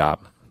part of the job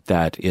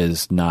that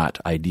is not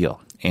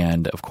ideal.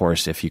 And of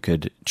course, if you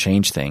could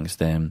change things,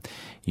 then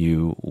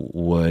you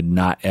would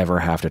not ever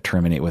have to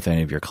terminate with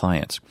any of your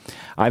clients.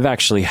 I've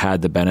actually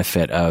had the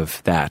benefit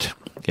of that,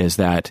 is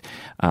that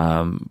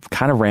kind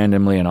of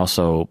randomly and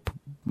also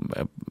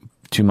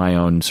to my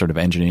own sort of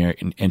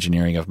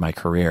engineering of my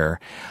career,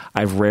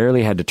 I've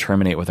rarely had to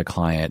terminate with a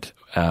client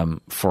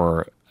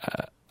for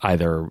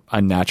either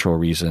unnatural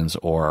reasons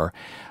or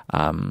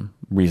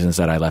reasons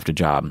that I left a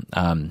job,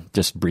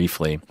 just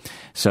briefly.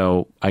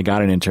 So I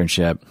got an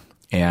internship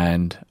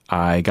and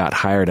I got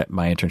hired at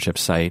my internship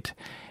site.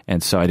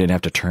 And so I didn't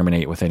have to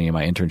terminate with any of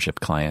my internship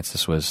clients.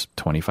 This was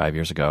 25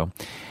 years ago.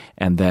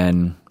 And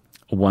then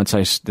once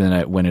I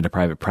went into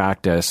private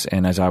practice,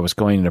 and as I was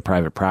going into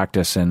private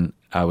practice and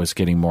I was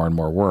getting more and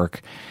more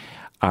work,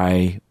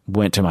 I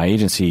went to my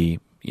agency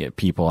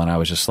people and I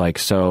was just like,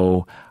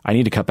 so I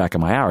need to cut back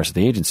on my hours at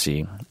the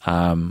agency,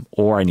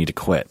 or I need to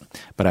quit.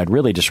 But I'd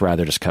really just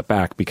rather just cut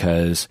back,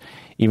 because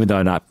even though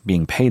I'm not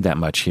being paid that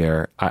much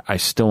here, I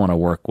still want to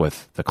work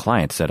with the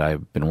clients that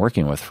I've been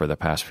working with for the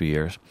past few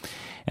years.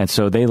 And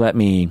so they let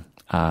me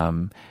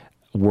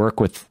work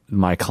with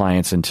my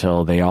clients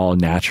until they all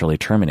naturally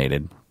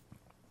terminated.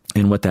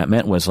 And what that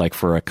meant was, like,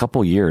 for a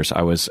couple years,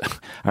 I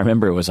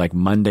remember it was like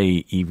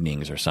Monday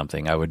evenings or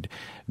something. I would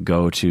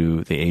go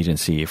to the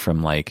agency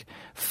from like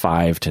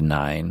 5 to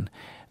 9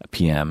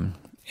 p.m.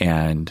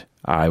 and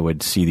I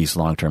would see these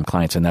long-term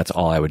clients, and that's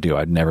all I would do.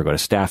 I'd never go to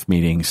staff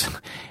meetings.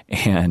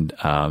 And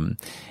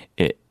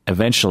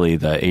eventually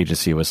the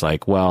agency was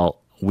like, well,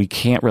 we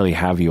can't really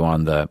have you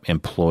on the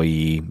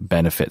employee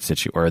benefit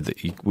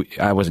situation,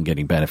 I wasn't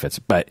getting benefits.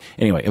 But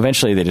anyway,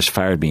 eventually they just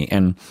fired me.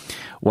 And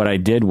what I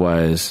did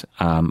was,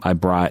 I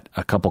brought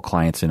a couple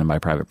clients into my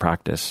private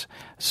practice.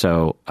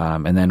 So,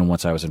 and then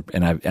once I was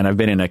I've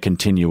been in a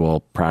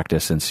continual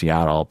practice in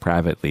Seattle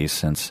privately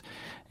since,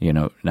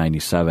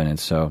 97. And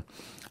so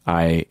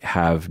I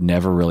have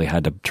never really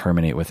had to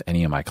terminate with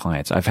any of my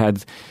clients. I've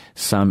had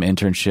some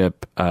internship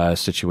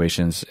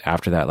situations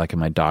after that, like in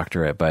my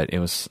doctorate, but it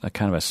was a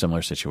kind of a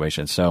similar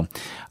situation. So,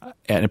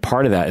 and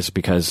part of that is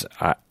because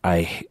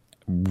I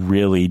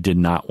really did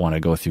not want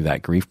to go through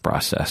that grief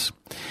process.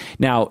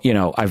 Now,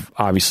 I've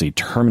obviously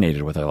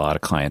terminated with a lot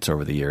of clients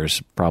over the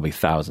years, probably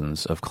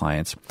thousands of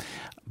clients,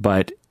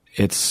 but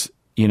it's,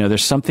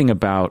 there's something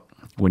about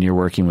when you're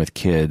working with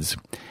kids,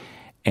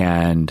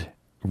 and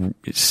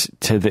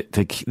to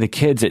the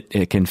kids,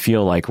 it can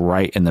feel like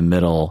right in the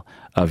middle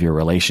of your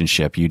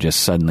relationship, you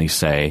just suddenly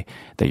say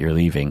that you're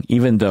leaving,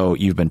 even though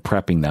you've been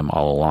prepping them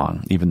all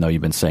along, even though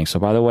you've been saying, so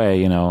by the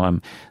way,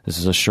 this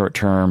is a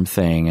short-term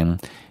thing,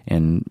 and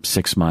in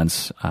 6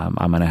 months,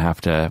 I'm going to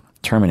have to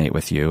terminate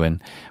with you,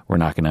 and we're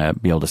not going to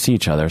be able to see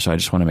each other. So I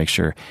just want to make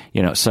sure,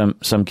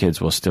 some kids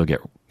will still get,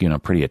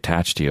 pretty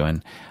attached to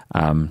you.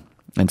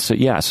 And so,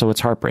 yeah, so it's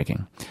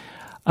heartbreaking.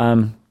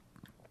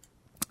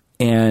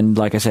 And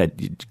like I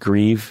said,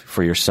 grieve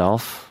for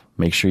yourself,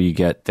 make sure you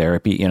get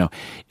therapy.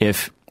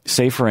 If,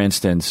 say for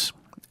instance,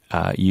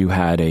 you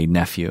had a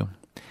nephew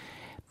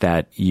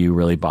that you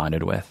really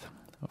bonded with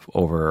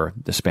over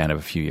the span of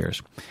a few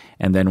years,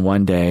 and then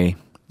one day,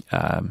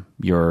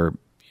 your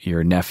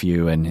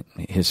nephew and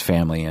his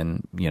family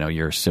and,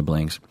 your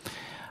siblings,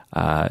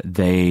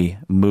 they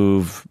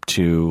move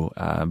to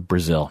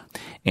Brazil,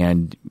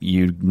 and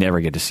you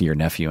never get to see your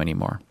nephew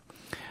anymore.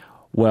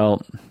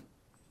 Well,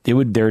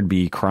 there'd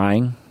be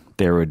crying.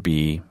 There would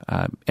be,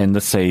 and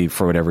let's say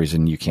for whatever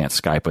reason you can't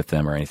Skype with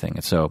them or anything,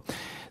 and so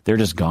they're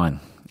just gone,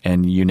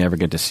 and you never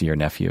get to see your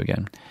nephew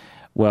again.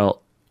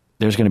 Well,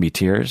 there's going to be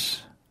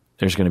tears.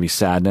 There's going to be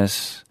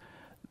sadness.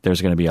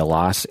 There's going to be a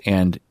loss,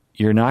 and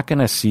you're not going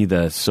to see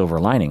the silver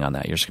lining on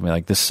that. You're just going to be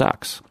like, this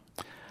sucks.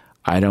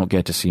 I don't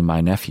get to see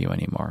my nephew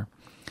anymore.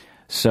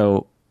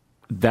 So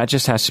that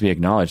just has to be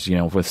acknowledged.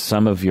 With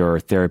some of your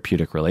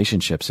therapeutic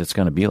relationships, it's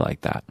going to be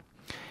like that.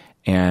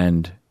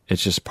 And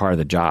it's just part of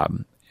the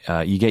job.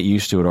 You get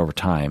used to it over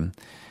time,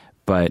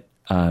 but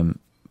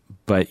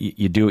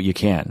you do what you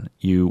can.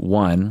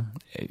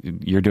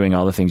 You're doing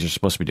all the things you're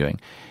supposed to be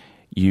doing.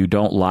 You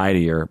don't lie to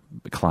your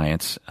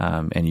clients,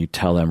 and you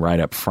tell them right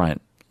up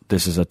front,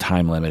 this is a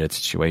time-limited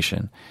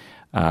situation.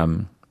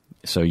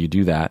 So you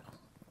do that.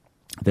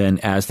 Then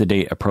as the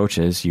date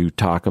approaches, you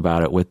talk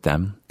about it with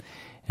them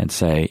and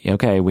say,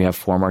 okay, we have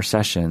 4 more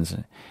sessions.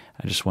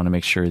 I just want to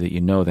make sure that you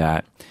know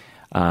that.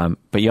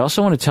 But you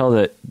also want to tell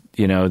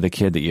the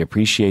kid that you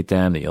appreciate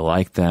them, that you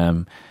like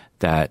them,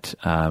 that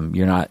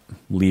you're not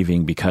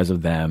leaving because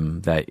of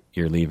them, that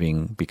you're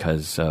leaving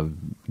because of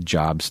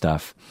job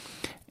stuff,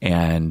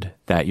 and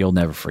that you'll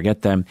never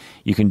forget them.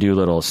 You can do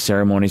little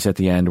ceremonies at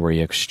the end where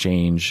you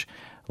exchange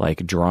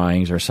like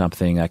drawings or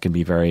something that can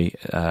be very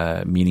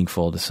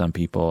meaningful to some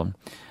people,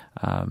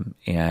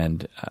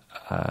 and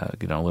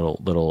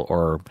little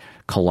or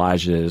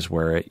collages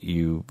where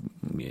you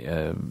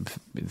you're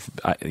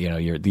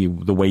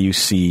the way you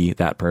see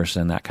that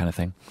person, that kind of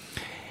thing.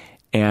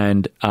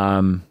 And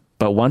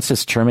But once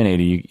it's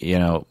terminated, you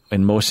know,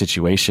 in most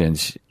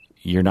situations,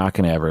 you're not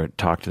going to ever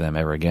talk to them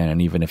ever again.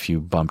 And even if you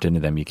bumped into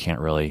them, you can't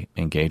really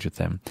engage with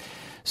them.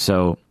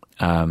 So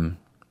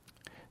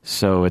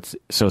it's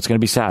going to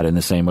be sad in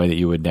the same way that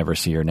you would never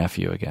see your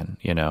nephew again,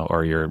 you know,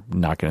 or you're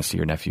not going to see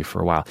your nephew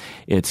for a while.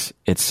 It's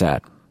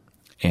sad,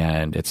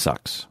 and it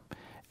sucks,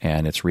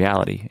 and it's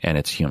reality, and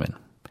it's human.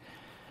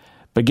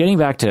 But getting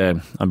back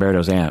to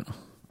Umberto's aunt,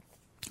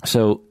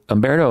 so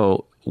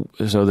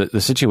the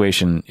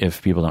situation,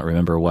 if people don't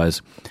remember,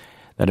 was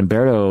that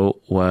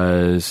Umberto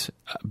was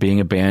being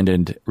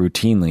abandoned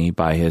routinely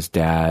by his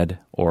dad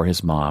or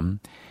his mom.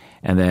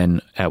 And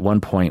then at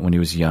one point when he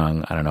was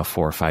young, I don't know,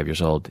 4 or 5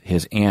 years old,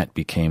 his aunt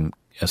became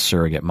a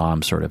surrogate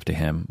mom sort of to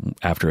him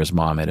after his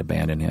mom had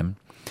abandoned him.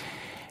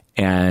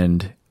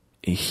 And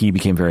he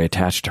became very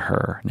attached to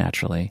her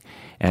naturally.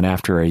 And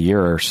after a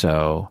year or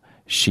so,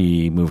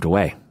 she moved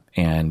away,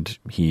 and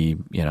he,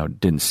 you know,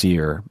 didn't see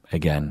her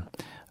again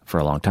for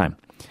a long time.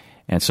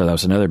 And so that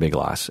was another big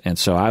loss. And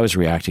so I was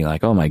reacting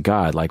like, oh my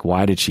God, like,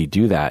 why did she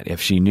do that?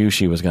 If she knew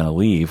she was going to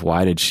leave,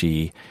 why did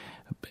she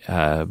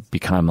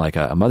become like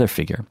a mother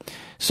figure?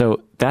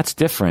 So that's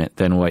different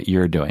than what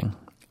you're doing.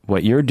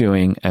 What you're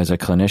doing as a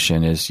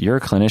clinician is you're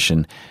a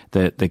clinician.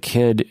 The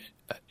kid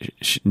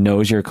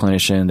knows you're a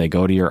clinician. They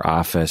go to your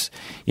office.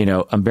 You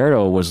know,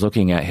 Umberto was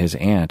looking at his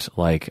aunt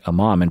like a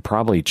mom and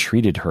probably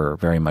treated her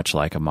very much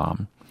like a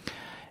mom.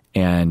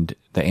 And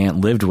the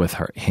aunt lived with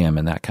him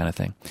and that kind of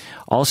thing.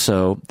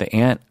 Also, the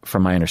aunt,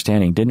 from my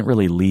understanding, didn't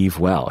really leave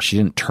well. She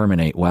didn't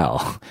terminate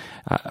well.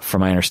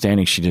 From my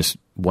understanding, she just,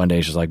 one day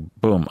she's like,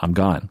 boom, I'm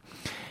gone.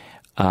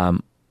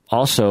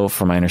 Also,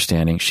 from my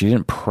understanding, she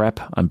didn't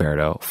prep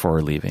Umberto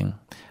for leaving.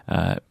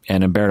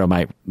 And Umberto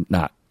might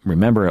not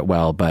remember it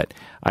well, but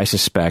I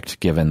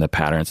suspect, given the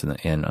patterns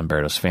in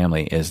Umberto's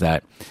family, is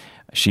that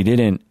she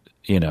didn't,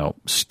 you know,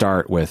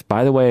 start with,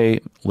 by the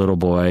way, little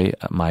boy,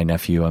 my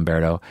nephew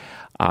Umberto,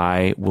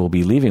 I will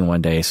be leaving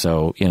one day,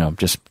 so, you know,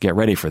 just get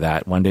ready for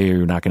that. One day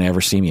you're not going to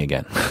ever see me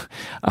again.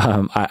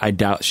 I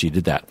doubt she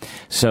did that.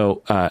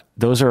 So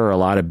those are a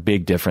lot of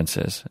big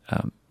differences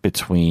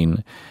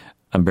between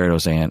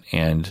Umberto's aunt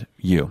and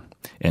you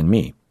and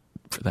me,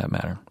 for that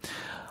matter.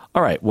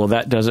 All right, well,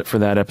 that does it for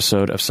that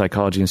episode of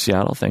Psychology in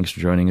Seattle. Thanks for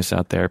joining us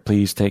out there.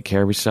 Please take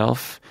care of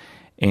yourself.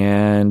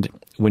 And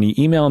when you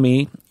email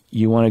me,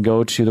 you want to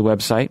go to the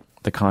website,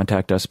 the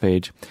Contact Us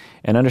page,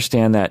 and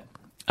understand that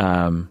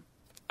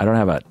I don't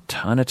have a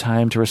ton of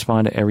time to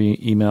respond to every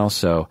email,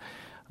 so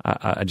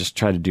I just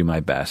try to do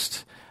my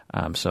best.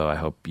 So I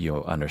hope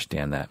you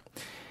understand that.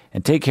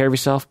 And take care of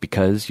yourself,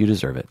 because you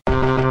deserve it.